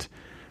duplicate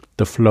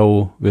the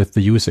flow with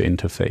the user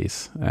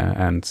interface.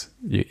 And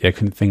you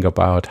can think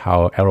about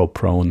how error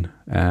prone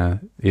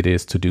it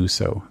is to do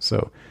so.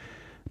 So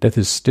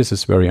this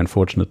is very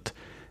unfortunate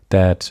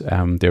that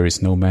there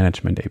is no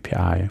management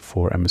API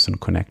for Amazon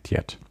Connect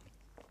yet.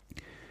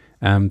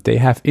 They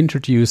have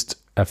introduced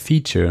a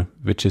feature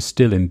which is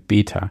still in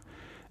beta,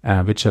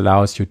 which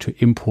allows you to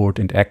import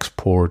and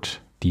export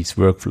these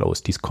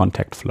workflows, these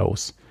contact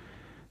flows.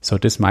 So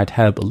this might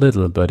help a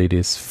little, but it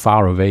is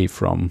far away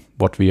from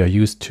what we are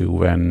used to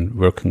when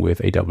working with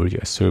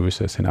AWS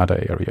services in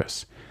other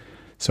areas.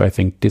 So I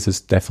think this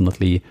is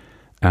definitely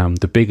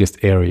the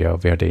biggest area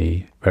where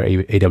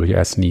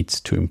AWS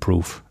needs to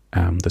improve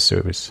the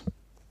service.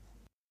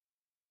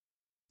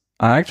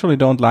 I actually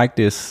don't like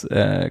this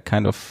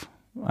kind of,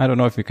 I don't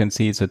know if you can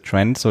see it's a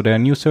trend. So there are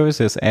new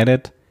services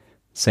added,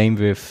 same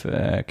with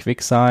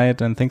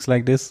QuickSight and things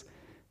like this.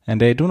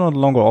 And they do not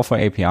longer offer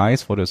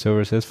APIs for the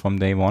services from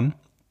day one.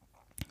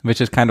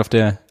 which is kind of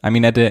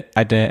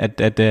at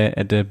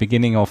the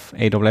beginning of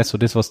AWS. So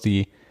this was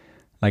the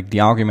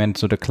argument.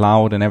 So the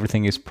cloud and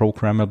everything is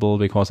programmable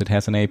because it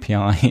has an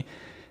API,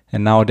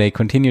 and now they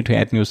continue to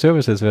add new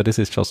services where this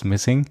is just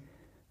missing.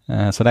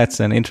 So that's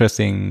an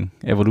interesting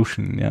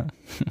evolution. Yeah.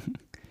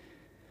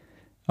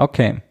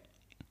 Okay.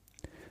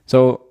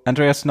 So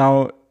Andreas,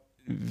 now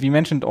we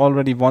mentioned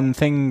already one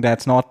thing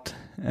that's not,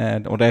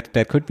 or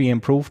that could be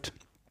improved.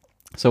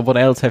 So what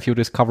else have you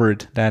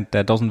discovered that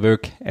doesn't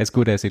work as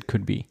good as it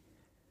could be?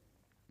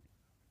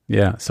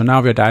 Yeah, so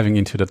now we're diving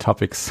into the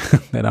topics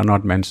that are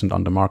not mentioned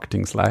on the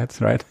marketing slides,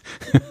 right?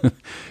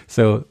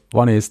 So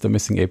one is the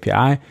missing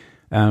API.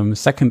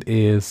 Second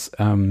is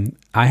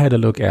I had a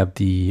look at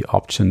the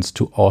options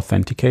to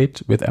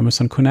authenticate with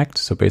Amazon Connect.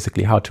 So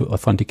basically how to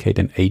authenticate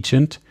an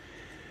agent.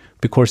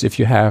 Because if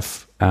you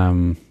have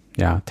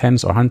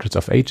tens or hundreds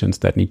of agents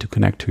that need to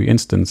connect to your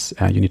instance,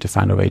 you need to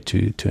find a way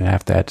to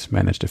have that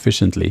managed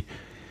efficiently.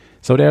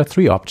 So there are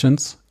three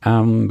options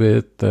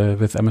with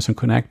Amazon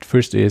Connect.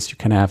 First is you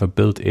can have a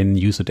built-in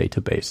user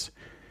database.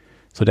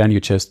 So then you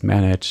just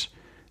manage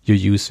your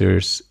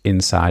users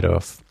inside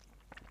of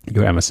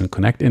your Amazon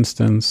Connect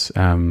instance,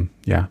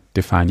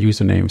 define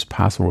usernames,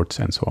 passwords,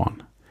 and so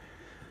on.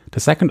 The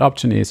second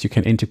option is you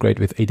can integrate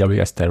with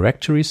AWS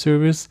Directory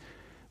Service,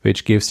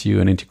 which gives you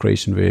an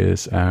integration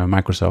with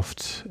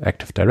Microsoft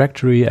Active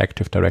Directory,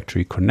 Active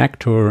Directory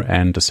Connector,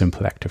 and a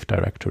simple Active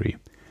Directory.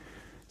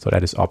 So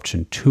that is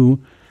option 2.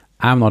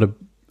 I'm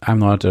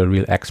not a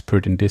real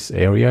expert in this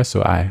area,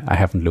 so I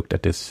haven't looked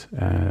at this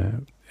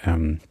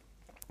in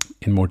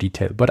more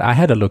detail. But I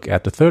had a look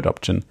at the third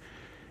option,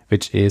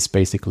 which is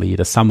basically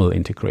the SAML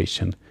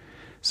integration.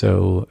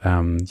 So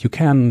you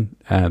can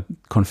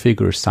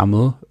configure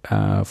SAML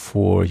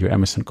for your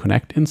Amazon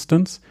Connect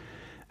instance,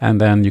 and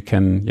then you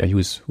can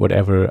use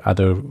whatever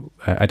other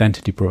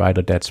identity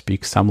provider that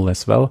speaks SAML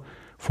as well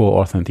for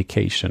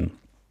authentication.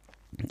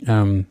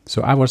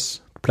 So I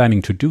was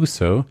planning to do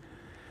so,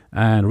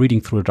 and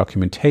reading through the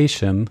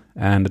documentation,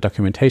 and the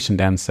documentation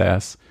then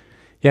says,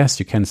 yes,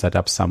 you can set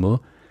up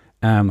SAML.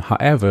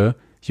 However,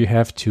 you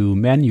have to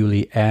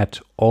manually add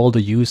all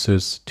the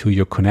users to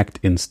your Connect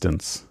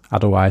instance.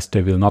 Otherwise,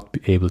 they will not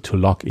be able to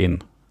log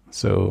in.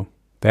 So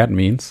that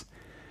means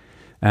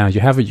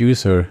you have a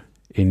user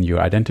in your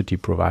identity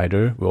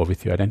provider, or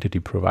with your identity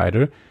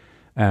provider,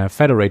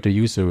 federate the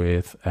user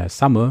with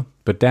SAML,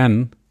 but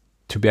then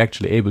to be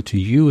actually able to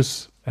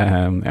use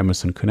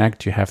Amazon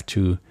Connect, you have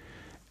to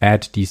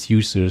add these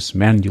users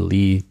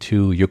manually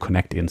to your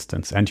Connect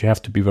instance. And you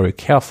have to be very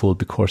careful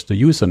because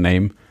the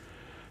username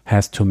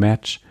has to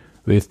match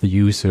with the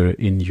user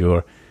in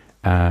your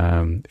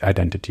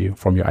identity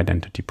from your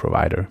identity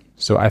provider.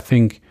 So I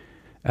think,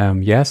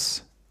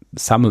 yes,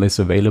 SAML is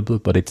available,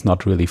 but it's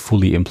not really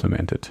fully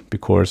implemented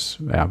because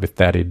with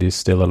that, it is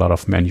still a lot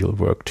of manual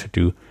work to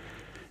do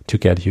to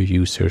get your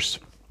users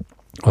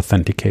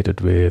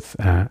authenticated with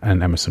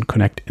an Amazon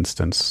Connect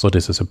instance. So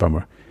this is a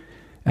bummer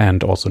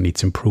and also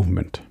needs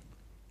improvement.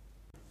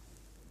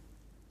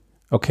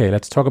 Okay,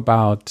 let's talk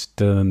about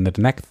the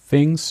next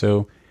thing.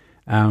 So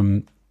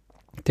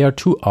there are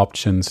two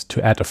options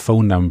to add a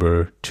phone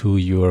number to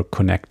your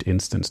Connect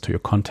instance, to your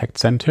contact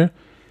center.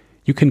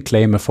 You can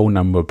claim a phone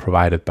number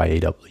provided by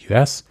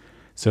AWS.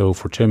 So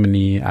for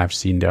Germany, I've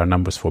seen there are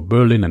numbers for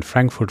Berlin and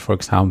Frankfurt, for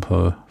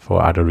example.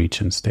 For other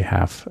regions, they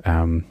have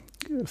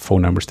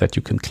phone numbers that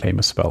you can claim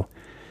as well.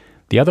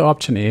 The other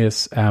option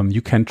is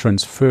you can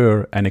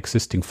transfer an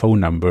existing phone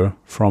number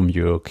from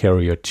your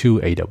carrier to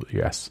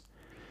AWS.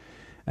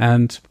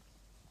 And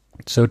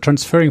so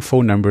transferring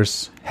phone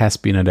numbers has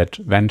been an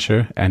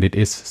adventure, and it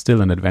is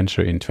still an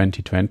adventure in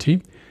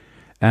 2020.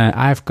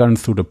 I've gone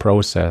through the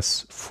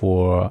process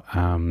for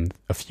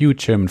a few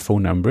German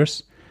phone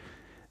numbers.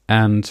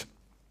 And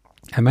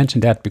I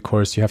mentioned that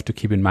because you have to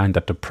keep in mind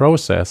that the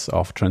process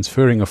of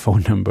transferring a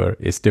phone number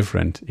is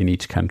different in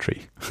each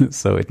country.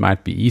 So it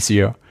might be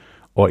easier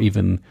or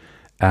even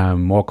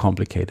more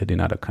complicated in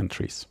other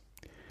countries.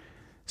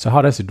 So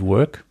how does it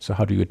work? So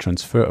how do you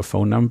transfer a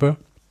phone number?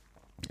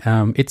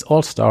 It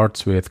all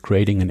starts with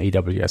creating an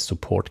AWS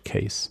support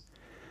case.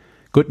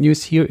 Good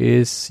news here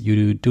is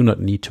you do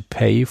not need to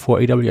pay for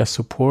AWS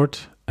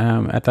support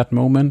at that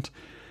moment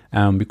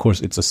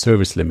because it's a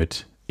service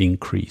limit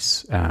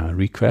increase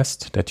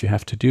request that you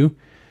have to do.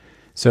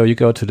 So you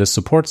go to the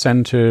support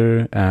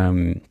center,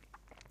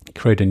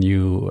 create a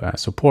new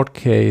support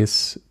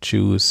case,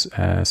 choose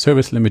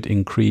service limit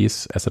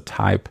increase as a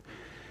type,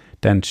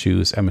 then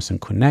choose Amazon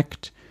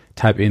Connect,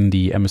 type in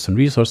the Amazon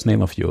resource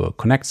name of your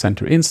Connect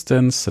Center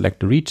instance,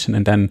 select the region,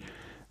 and then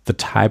the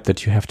type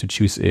that you have to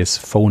choose is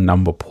phone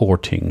number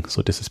porting.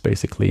 So this is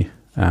basically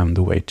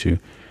the way to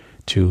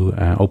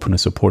open a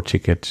support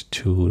ticket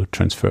to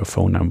transfer a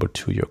phone number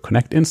to your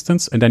Connect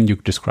instance, and then you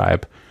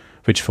describe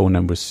which phone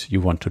numbers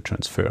you want to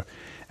transfer.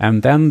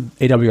 And then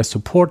AWS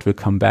support will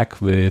come back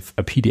with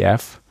a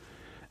PDF,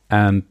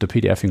 and the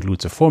PDF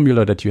includes a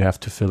formula that you have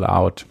to fill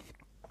out,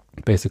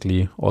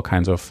 basically all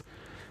kinds of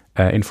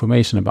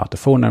information about the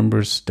phone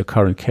numbers, the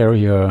current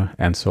carrier,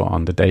 and so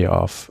on, the day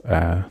of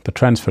the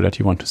transfer that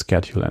you want to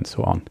schedule, and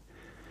so on.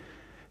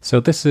 So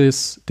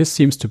this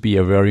seems to be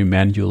a very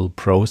manual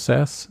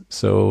process.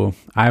 So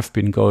I've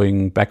been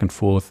going back and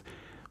forth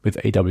with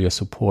AWS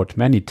support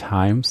many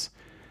times.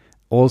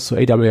 Also,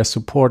 AWS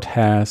support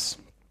has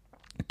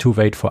to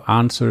wait for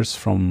answers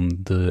from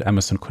the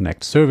Amazon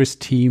Connect service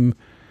team.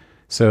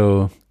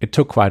 So it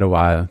took quite a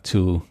while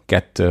to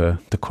get the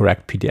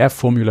correct PDF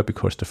formula,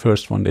 because the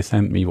first one they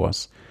sent me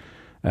was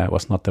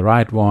not the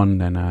right one.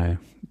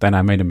 Then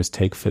I made a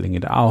mistake filling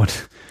it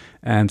out.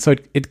 And so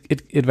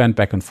it went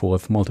back and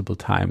forth multiple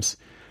times.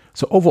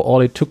 So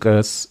overall, it took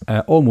us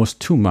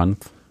almost 2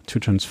 months to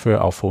transfer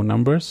our phone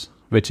numbers,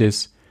 which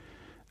is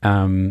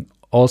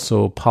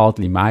also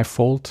partly my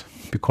fault,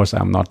 because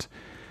I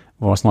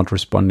was not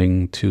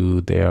responding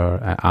to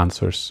their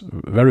answers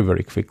very,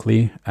 very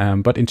quickly.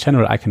 But in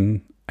general, I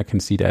can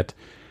see that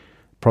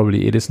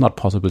probably it is not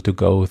possible to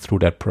go through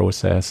that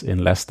process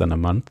in less than a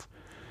month.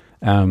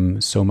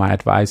 So my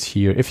advice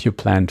here, if you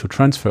plan to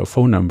transfer a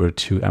phone number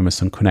to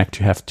Amazon Connect,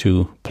 you have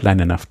to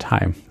plan enough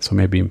time. So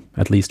maybe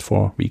at least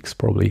 4 weeks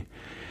probably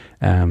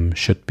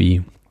should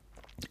be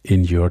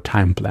in your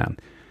time plan.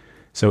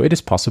 So it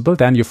is possible.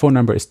 Then your phone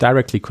number is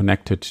directly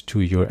connected to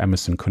your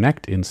Amazon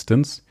Connect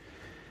instance.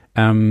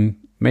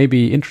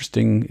 Maybe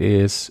interesting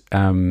is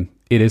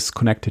it is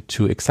connected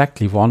to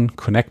exactly one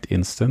Connect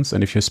instance.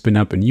 And if you spin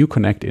up a new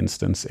Connect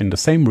instance in the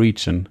same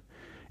region,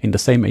 in the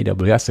same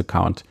AWS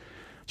account,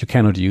 you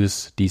cannot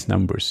use these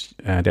numbers.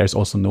 There's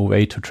also no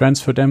way to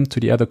transfer them to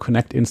the other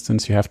Connect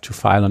instance. You have to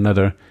file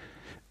another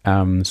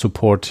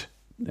support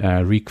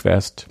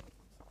request,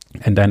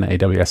 and then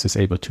AWS is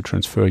able to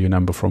transfer your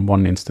number from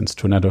one instance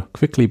to another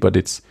quickly, but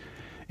it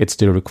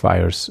still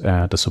requires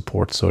the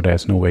support, so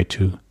there's no way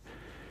to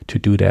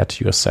do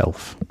that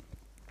yourself.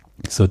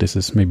 So this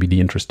is maybe the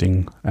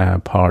interesting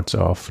part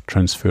of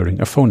transferring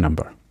a phone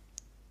number.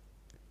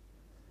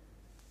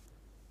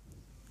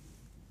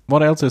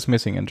 What else is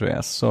missing,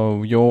 Andreas?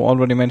 So you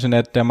already mentioned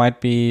that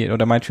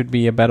there should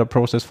be a better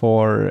process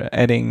for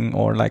adding,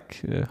 or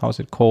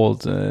how's it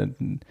called?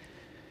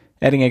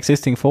 Adding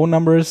existing phone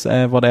numbers.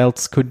 What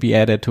else could be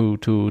added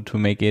to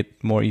make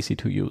it more easy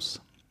to use?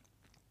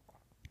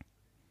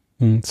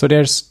 So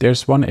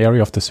there's one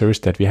area of the service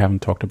that we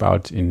haven't talked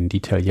about in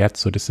detail yet.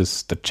 So this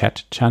is the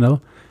chat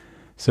channel.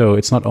 So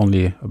it's not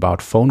only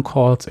about phone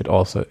calls, it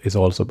is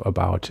also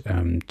about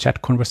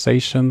chat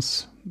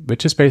conversations,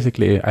 which is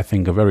basically, I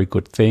think, a very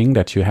good thing,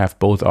 that you have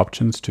both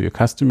options to your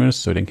customers,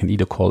 so they can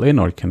either call in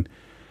or you can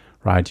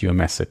write you a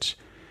message.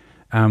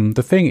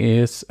 The thing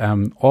is,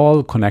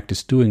 all Connect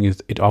is doing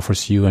is it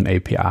offers you an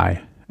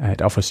API.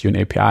 It offers you an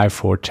API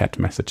for chat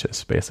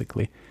messages,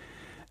 basically.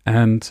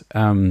 And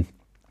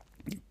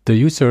the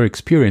user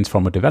experience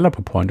from a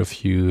developer point of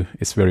view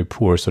is very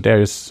poor. So there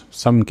is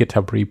some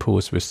GitHub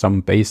repos with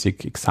some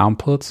basic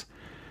examples,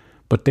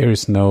 but there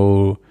is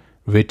no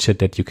widget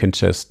that you can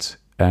just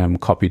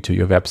copy to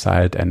your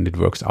website and it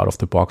works out of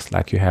the box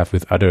like you have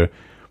with other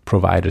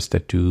providers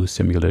that do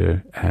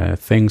similar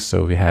things.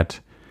 So we had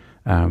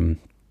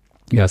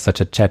such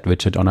a chat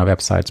widget on our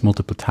websites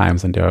multiple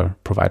times, and there are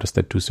providers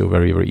that do so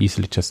very, very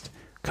easily, just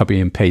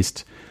copy and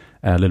paste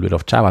a little bit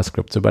of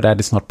JavaScript. So, but that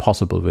is not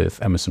possible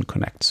with Amazon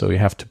Connect. So you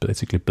have to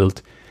basically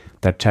build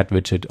that chat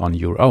widget on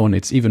your own.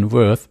 It's even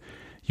worth,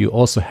 you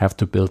also have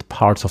to build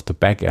parts of the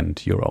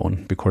backend your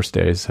own, because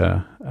there is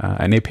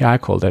an API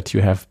call that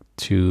you have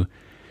to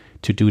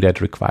do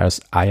that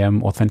requires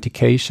IAM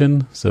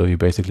authentication. So you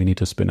basically need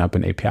to spin up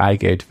an API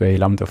gateway,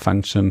 Lambda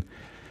function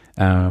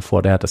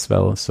for that as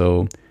well.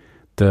 So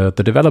the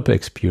developer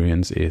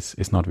experience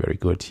is not very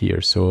good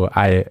here. So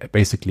I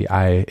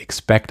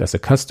expect, as a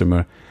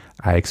customer,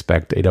 I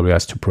expect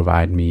AWS to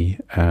provide me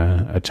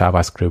a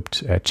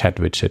JavaScript chat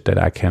widget that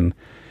I can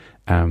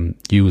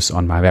use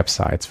on my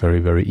websites very,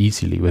 very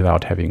easily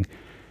without having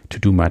to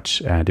do much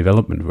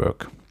development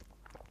work.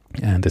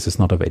 And this is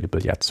not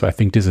available yet. So I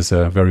think this is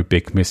a very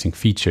big missing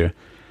feature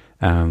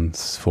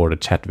for the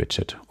chat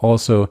widget.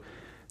 Also,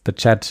 the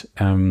chat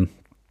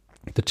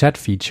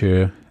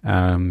feature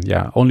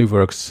only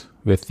works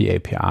with the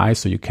API,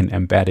 so you can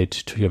embed it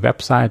to your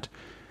website,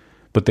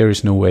 but there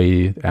is no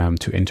way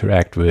to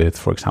interact with,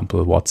 for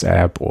example,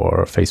 WhatsApp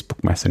or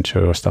Facebook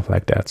Messenger or stuff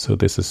like that. So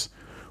this is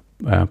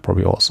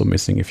probably also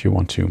missing if you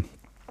want to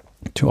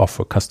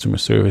offer customer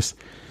service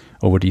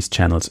over these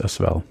channels as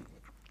well.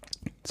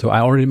 So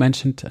I already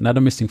mentioned another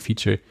missing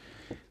feature.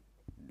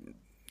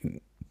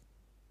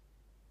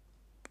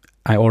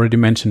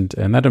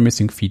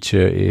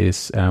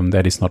 Is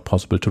that it's not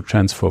possible to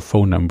transfer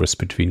phone numbers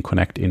between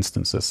Connect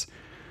instances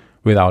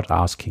without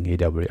asking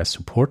AWS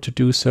support to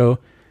do so.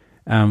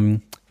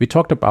 We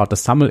talked about the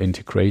SAML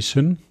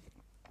integration.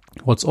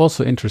 What's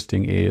also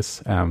interesting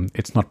is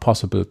it's not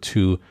possible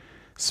to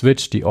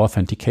switch the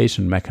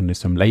authentication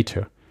mechanism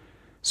later.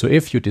 So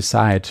if you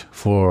decide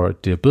for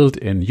the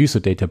built-in user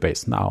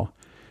database now,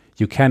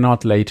 you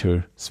cannot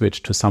later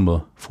switch to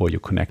SAML for your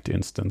Connect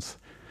instance.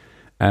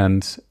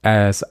 And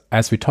as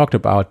we talked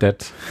about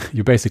that,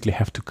 you basically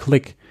have to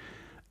click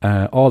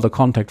all the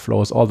contact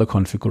flows, all the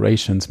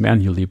configurations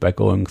manually by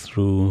going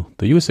through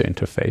the user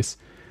interface.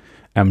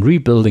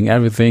 rebuilding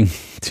everything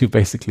to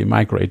basically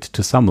migrate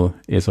to SAML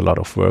is a lot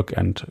of work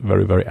and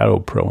very, very error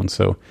prone.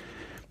 So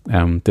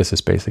this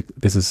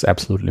is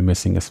absolutely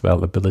missing as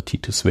well, ability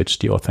to switch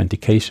the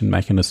authentication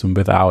mechanism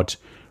without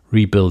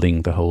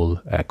rebuilding the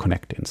whole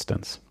Connect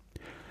instance.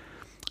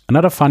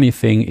 Another funny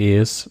thing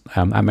is,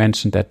 I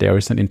mentioned that there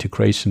is an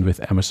integration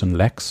with Amazon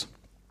Lex,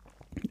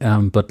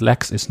 but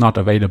Lex is not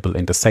available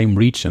in the same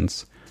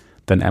regions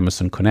than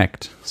Amazon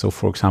Connect. So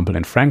for example,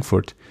 in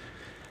Frankfurt,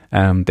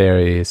 there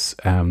is,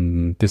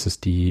 this is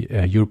the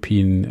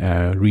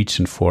European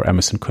region for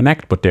Amazon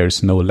Connect, but there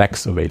is no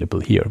Lex available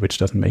here, which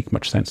doesn't make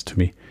much sense to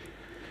me.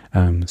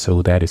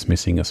 So that is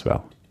missing as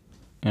well.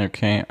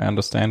 Okay, I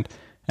understand.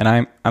 And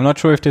I'm not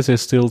sure if this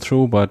is still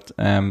true, but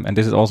and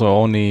this is also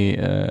only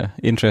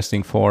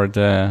interesting for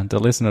the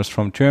listeners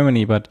from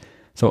Germany. But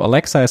so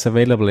Alexa is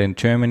available in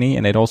Germany,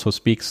 and it also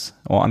speaks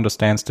or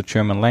understands the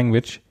German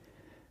language.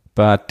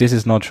 But this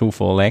is not true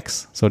for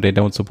Lex, so they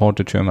don't support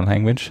the German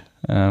language.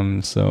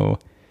 So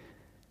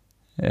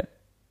it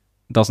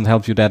doesn't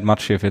help you that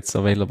much if it's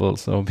available,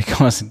 so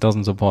because it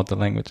doesn't support the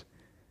language.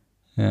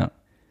 Yeah,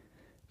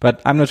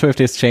 but I'm not sure if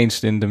this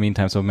changed in the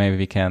meantime, so maybe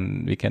we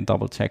can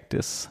double check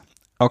this.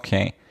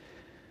 Okay,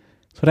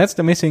 so that's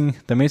the missing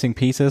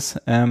pieces.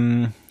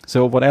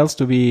 So what else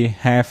do we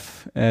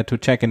have to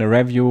check in the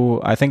review?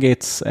 I think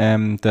it's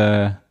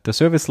the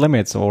service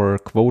limits or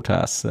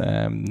quotas.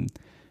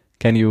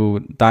 Can you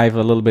dive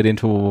a little bit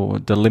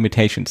into the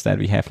limitations that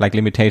we have, like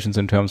limitations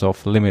in terms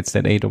of limits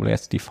that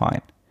AWS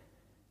define?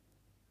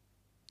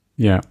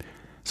 Yeah,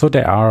 so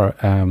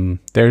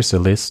there's a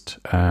list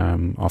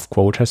of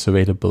quotas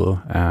available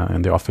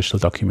in the official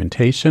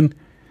documentation.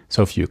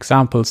 So a few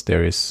examples,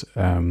 there is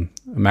a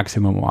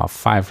maximum of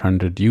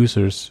 500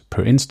 users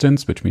per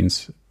instance,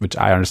 which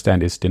I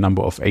understand is the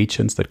number of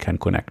agents that can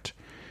connect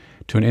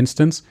to an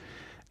instance.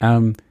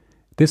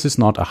 This is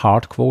not a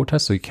hard quota,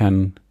 so you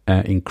can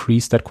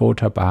increase that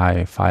quota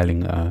by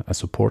filing a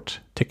support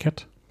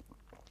ticket.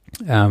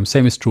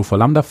 Same is true for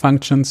Lambda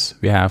functions.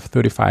 We have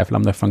 35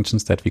 Lambda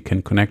functions that we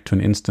can connect to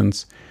an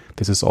instance.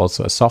 This is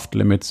also a soft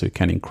limit, so you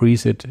can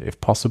increase it if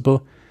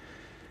possible.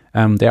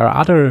 There are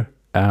other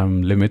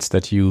limits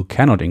that you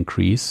cannot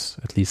increase,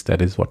 at least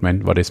that is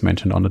what is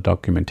mentioned on the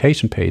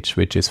documentation page,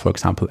 which is, for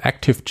example,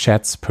 active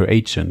chats per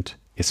agent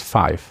is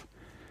 5.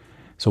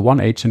 So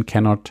one agent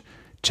cannot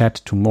chat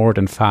to more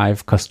than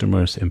 5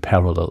 customers in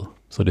parallel.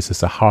 So this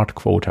is a hard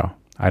quota.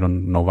 I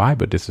don't know why,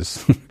 but this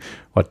is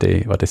what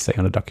they say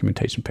on the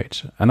documentation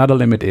page. Another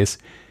limit is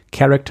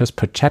characters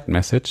per chat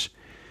message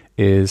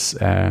is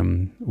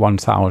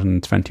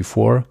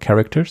 1024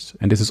 characters,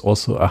 and this is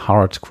also a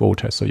hard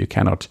quota, so you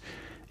cannot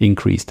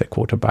increase that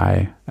quota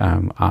by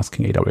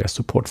asking AWS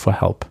support for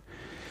help.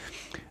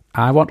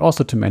 I want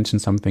also to mention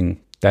something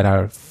that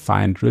I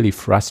find really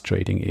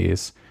frustrating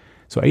is,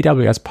 so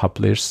AWS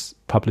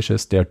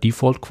publishes their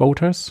default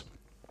quotas,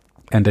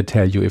 and they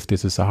tell you if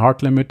this is a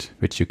hard limit,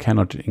 which you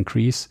cannot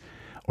increase,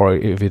 or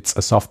if it's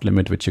a soft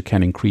limit, which you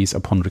can increase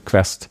upon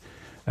request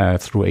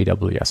through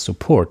AWS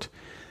support.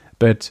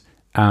 But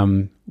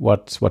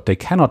what they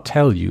cannot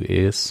tell you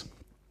is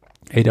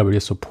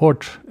AWS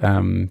support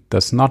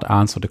does not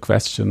answer the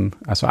question.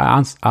 So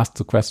I asked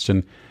the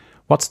question,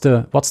 what's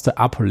the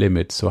upper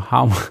limit? So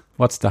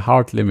what's the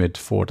hard limit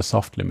for the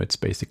soft limits,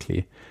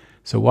 basically?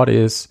 So what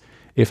is,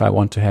 if I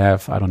want to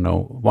have, I don't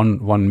know,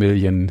 1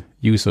 million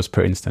users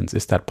per instance,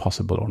 is that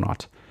possible or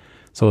not?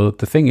 So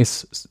the thing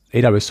is,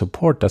 AWS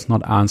support does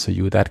not answer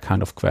you that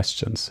kind of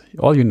questions.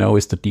 All you know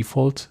is the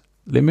default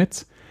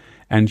limits,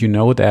 and you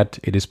know that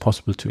it is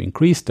possible to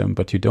increase them,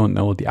 but you don't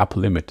know the upper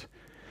limit.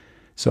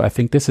 So I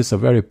think this is a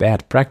very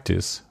bad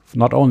practice,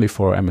 not only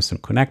for Amazon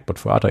Connect, but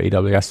for other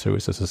AWS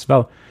services as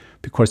well,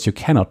 because you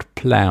cannot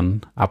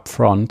plan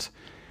upfront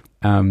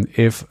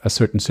if a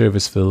certain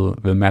service will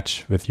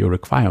match with your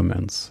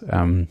requirements.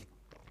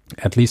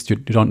 At least you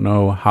don't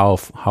know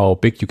how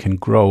big you can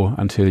grow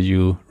until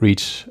you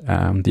reach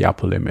the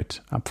upper limit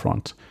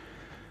upfront.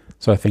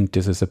 So I think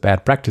this is a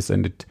bad practice,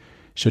 and they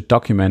should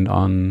document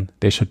on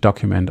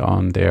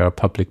their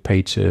public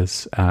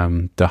pages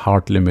the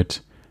hard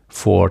limit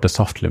for the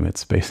soft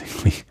limits,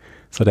 basically.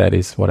 So that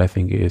is what I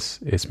think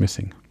is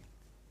missing.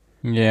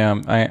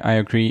 Yeah, I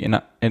agree.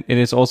 And it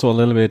is also a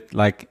little bit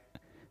like,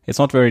 it's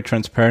not very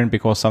transparent,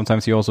 because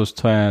sometimes you also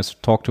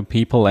talk to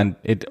people, and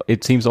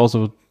it seems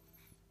also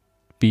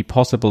be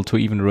possible to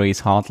even raise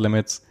hard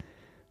limits.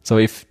 So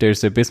if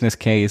there's a business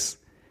case,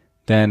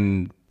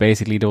 then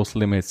basically those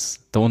limits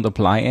don't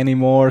apply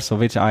anymore. So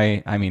which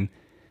I mean,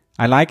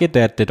 I like it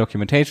that the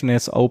documentation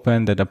is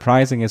open, that the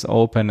pricing is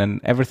open, and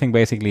everything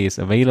basically is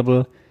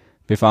available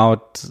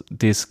without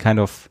this kind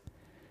of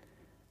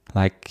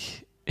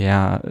like,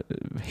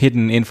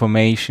 hidden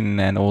information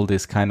and all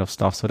this kind of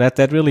stuff. So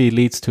that really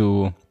leads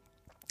to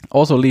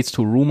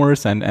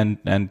rumors,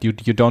 and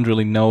you don't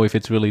really know if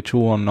it's really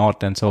true or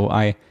not. And so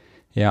I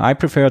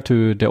prefer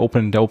to the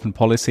open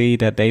policy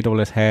that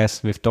AWS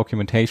has with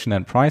documentation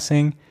and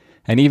pricing.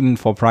 And even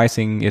for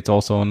pricing, it's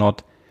also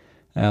not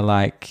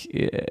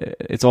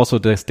it's also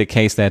the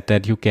case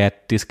that you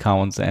get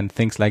discounts and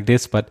things like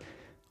this. But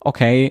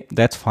okay,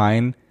 that's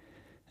fine.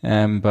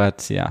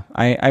 But yeah,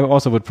 I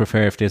also would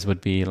prefer if this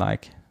would be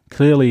like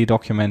clearly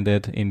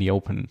documented in the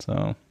open.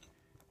 So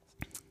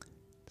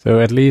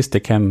at least they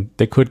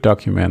could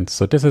document.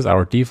 So this is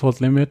our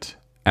default limit,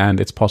 and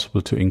it's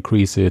possible to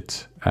increase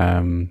it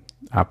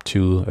up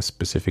to a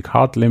specific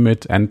hard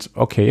limit. And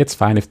okay, it's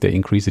fine if they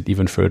increase it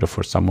even further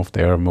for some of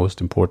their most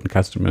important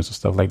customers or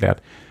stuff like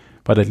that.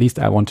 But at least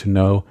I want to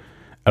know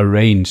a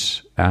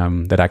range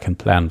that I can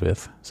plan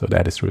with. So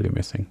that is really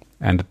missing,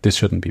 and this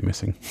shouldn't be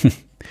missing.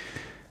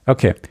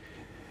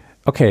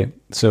 Okay,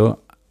 so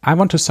I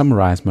want to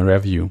summarize my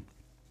review,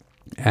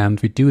 and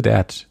we do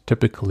that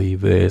typically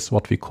with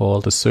what we call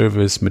the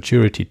service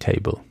maturity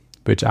table,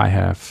 which I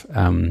have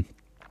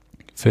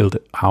filled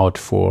out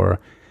for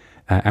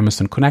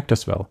Amazon Connect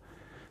as well.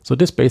 So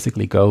this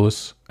basically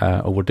goes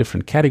over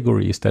different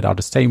categories that are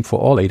the same for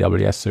all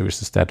AWS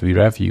services that we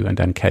review, and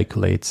then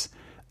calculates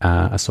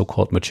a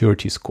so-called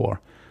maturity score.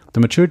 The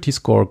maturity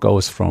score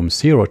goes from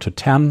 0 to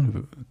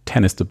 10.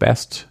 10 is the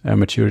best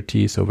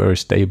maturity, so very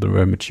stable,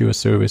 very mature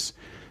service.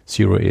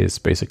 0 is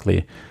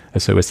basically a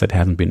service that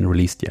hasn't been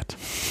released yet.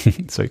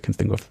 So you can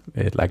think of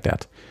it like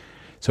that.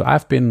 So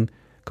I've been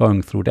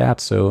going through that.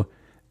 So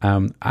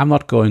I'm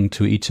not going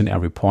to each and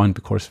every point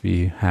because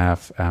we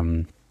have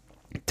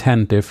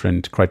 10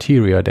 different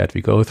criteria that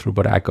we go through,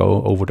 but I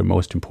go over the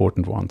most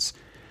important ones.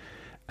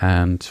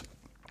 And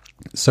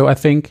so I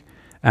think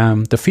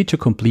the feature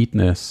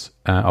completeness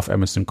of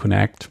Amazon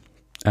Connect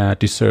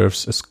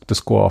deserves the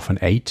score of an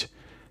 8.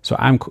 So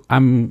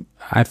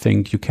I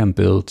think you can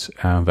build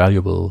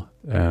valuable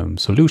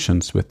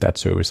solutions with that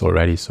service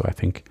already. So I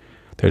think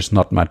there's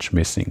not much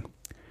missing.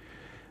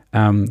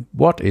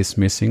 What is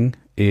missing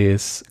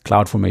is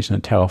CloudFormation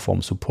and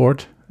Terraform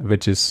support,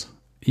 which is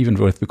even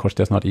worse because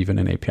there's not even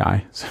an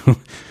API.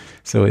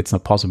 So it's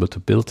not possible to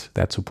build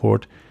that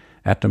support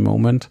at the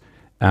moment.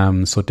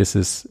 So this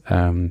is,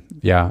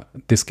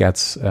 this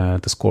gets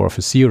the score of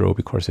a 0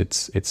 because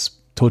it's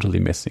totally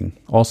missing.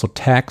 Also,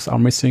 tags are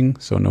missing,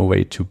 so no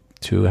way to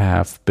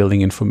have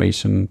billing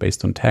information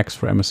based on tags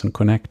for Amazon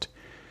Connect.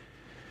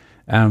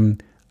 IAM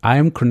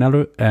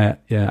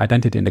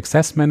identity and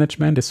access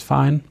management is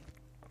fine.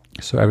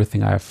 So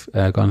everything I've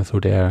gone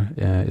through there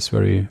is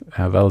very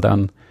well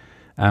done.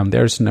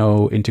 There's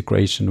no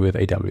integration with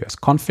AWS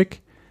config.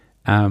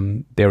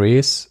 There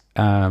is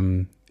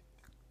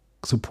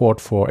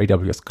support for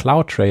AWS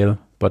CloudTrail,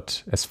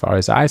 but as far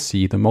as I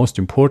see, the most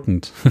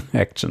important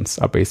actions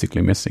are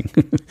basically missing.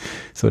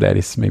 So that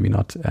is maybe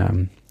not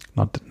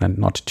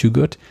too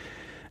good.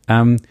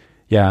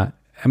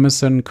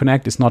 Amazon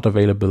Connect is not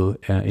available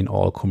in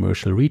all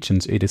commercial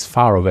regions. It is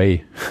far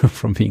away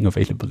from being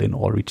available in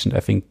all regions.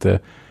 I think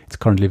it's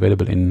currently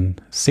available in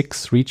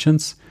 6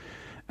 regions.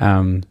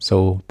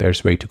 So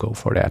there's way to go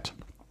for that.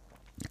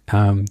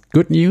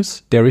 Good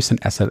news, there is an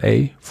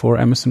SLA for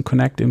Amazon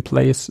Connect in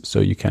place, so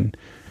you can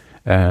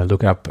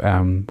look up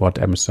what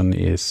Amazon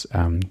is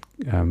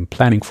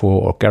planning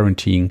for or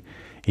guaranteeing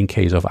in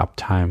case of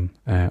uptime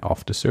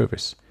of the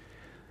service.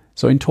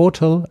 So in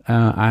total,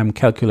 I'm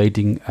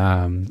calculating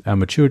a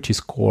maturity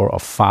score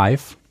of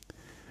 5,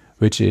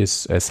 which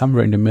is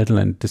somewhere in the middle,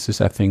 and this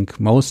is, I think,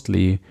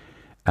 mostly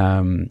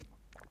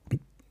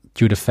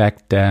due to the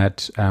fact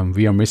that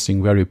we are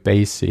missing very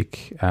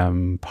basic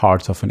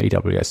parts of an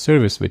AWS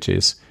service, which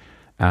is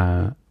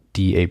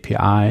the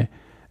API,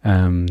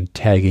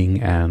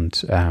 tagging,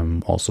 and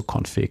also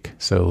config.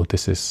 So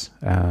this is,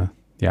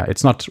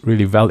 it's not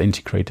really well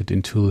integrated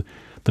into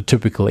the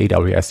typical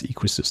AWS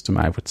ecosystem,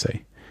 I would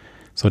say.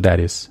 So that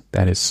is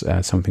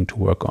something to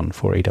work on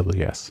for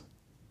AWS.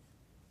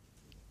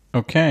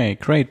 Okay,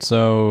 great.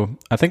 So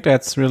I think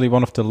that's really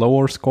one of the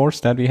lower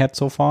scores that we had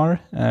so far.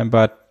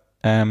 But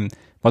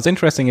what's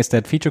interesting is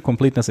that feature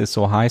completeness is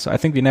so high. So I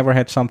think we never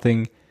had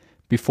something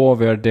before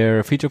where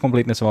their feature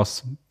completeness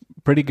was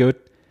pretty good,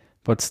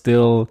 but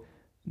still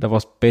there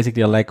was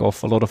basically a lack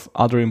of a lot of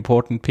other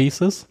important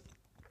pieces,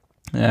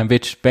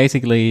 which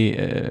basically,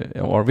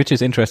 which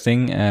is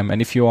interesting.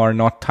 And if you are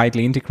not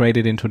tightly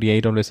integrated into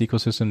the AWS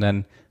ecosystem,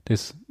 then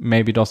this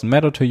maybe doesn't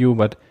matter to you.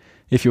 But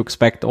if you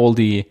expect all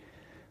the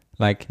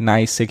like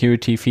nice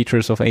security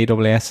features of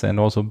AWS and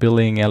also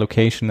billing,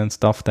 allocation and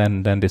stuff,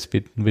 then this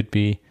would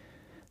be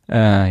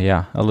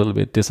a little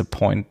bit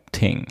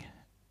disappointing.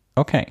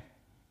 Okay.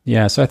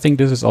 Yeah, so I think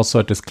this is also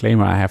a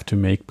disclaimer I have to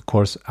make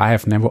because I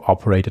have never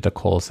operated a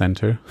call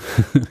center.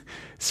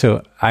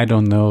 So I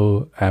don't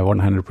know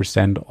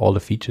 100% all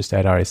the features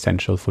that are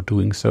essential for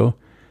doing so.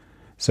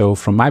 So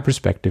from my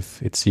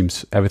perspective,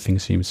 everything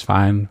seems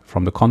fine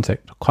from the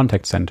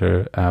contact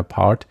center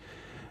part.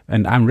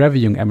 And I'm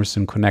reviewing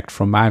Amazon Connect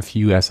from my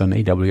view as an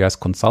AWS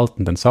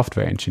consultant and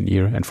software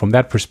engineer. And from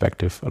that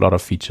perspective, a lot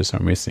of features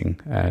are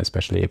missing,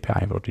 especially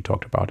API, what we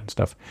talked about and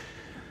stuff.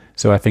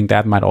 So I think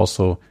that might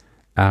also,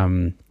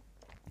 this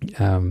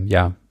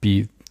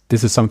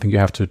is something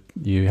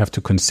you have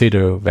to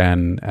consider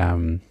when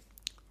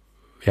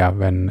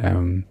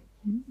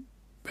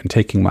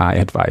taking my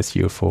advice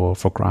here for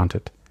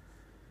granted.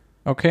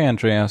 Okay,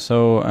 Andrea.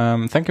 So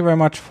thank you very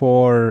much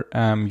for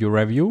your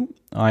review.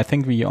 I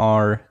think we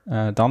are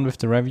done with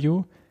the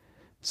review.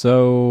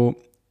 So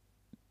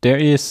there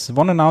is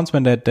one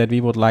announcement that we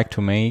would like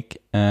to make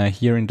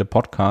here in the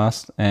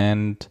podcast,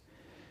 and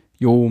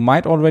you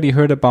might already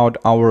heard about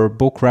our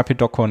book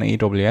RapidDocker on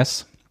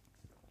AWS,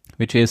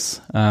 which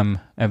is a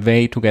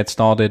way to get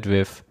started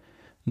with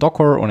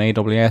Docker on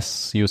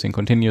AWS using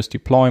continuous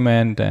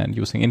deployment and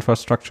using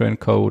infrastructure and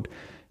code,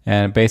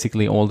 and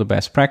basically all the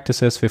best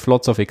practices with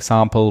lots of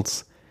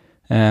examples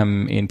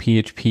in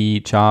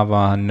PHP,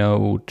 Java,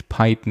 Node,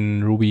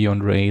 Python, Ruby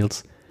on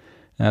Rails.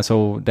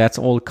 So that's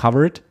all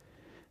covered.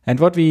 And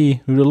what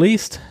we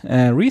released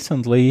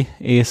recently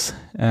is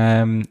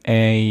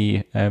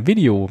a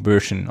video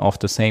version of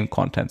the same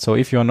content. So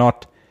if you're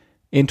not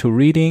into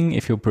reading,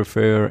 if you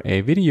prefer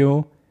a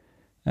video,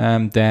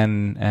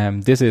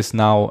 then this is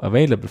now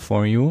available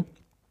for you.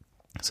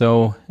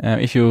 So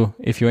if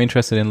you're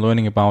interested in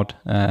learning about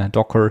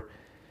Docker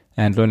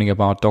and learning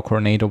about Docker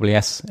on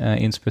AWS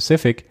in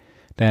specific,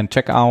 then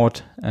check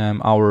out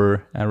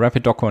our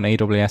RapidDocker on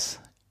AWS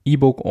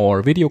ebook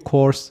or video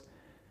course.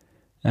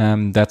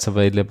 That's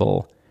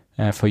available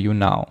for you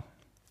now.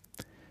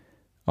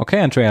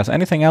 Okay, Andreas,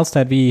 anything else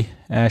that we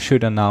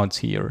should announce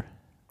here?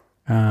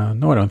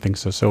 No, I don't think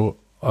so. So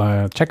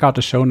check out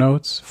the show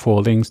notes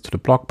for links to the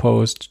blog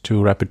post,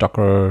 to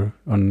RapidDocker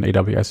on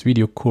AWS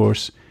video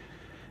course,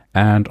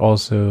 and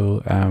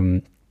also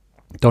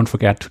don't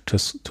forget to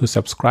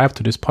subscribe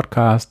to this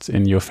podcast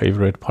in your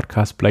favorite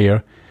podcast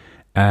player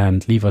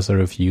and leave us a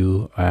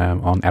review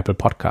on Apple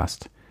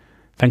Podcast.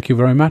 Thank you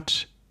very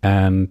much,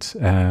 and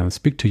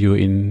speak to you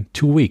in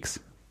 2 weeks.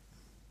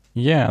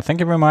 Yeah, thank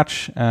you very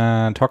much.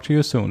 Talk to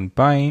you soon.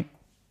 Bye.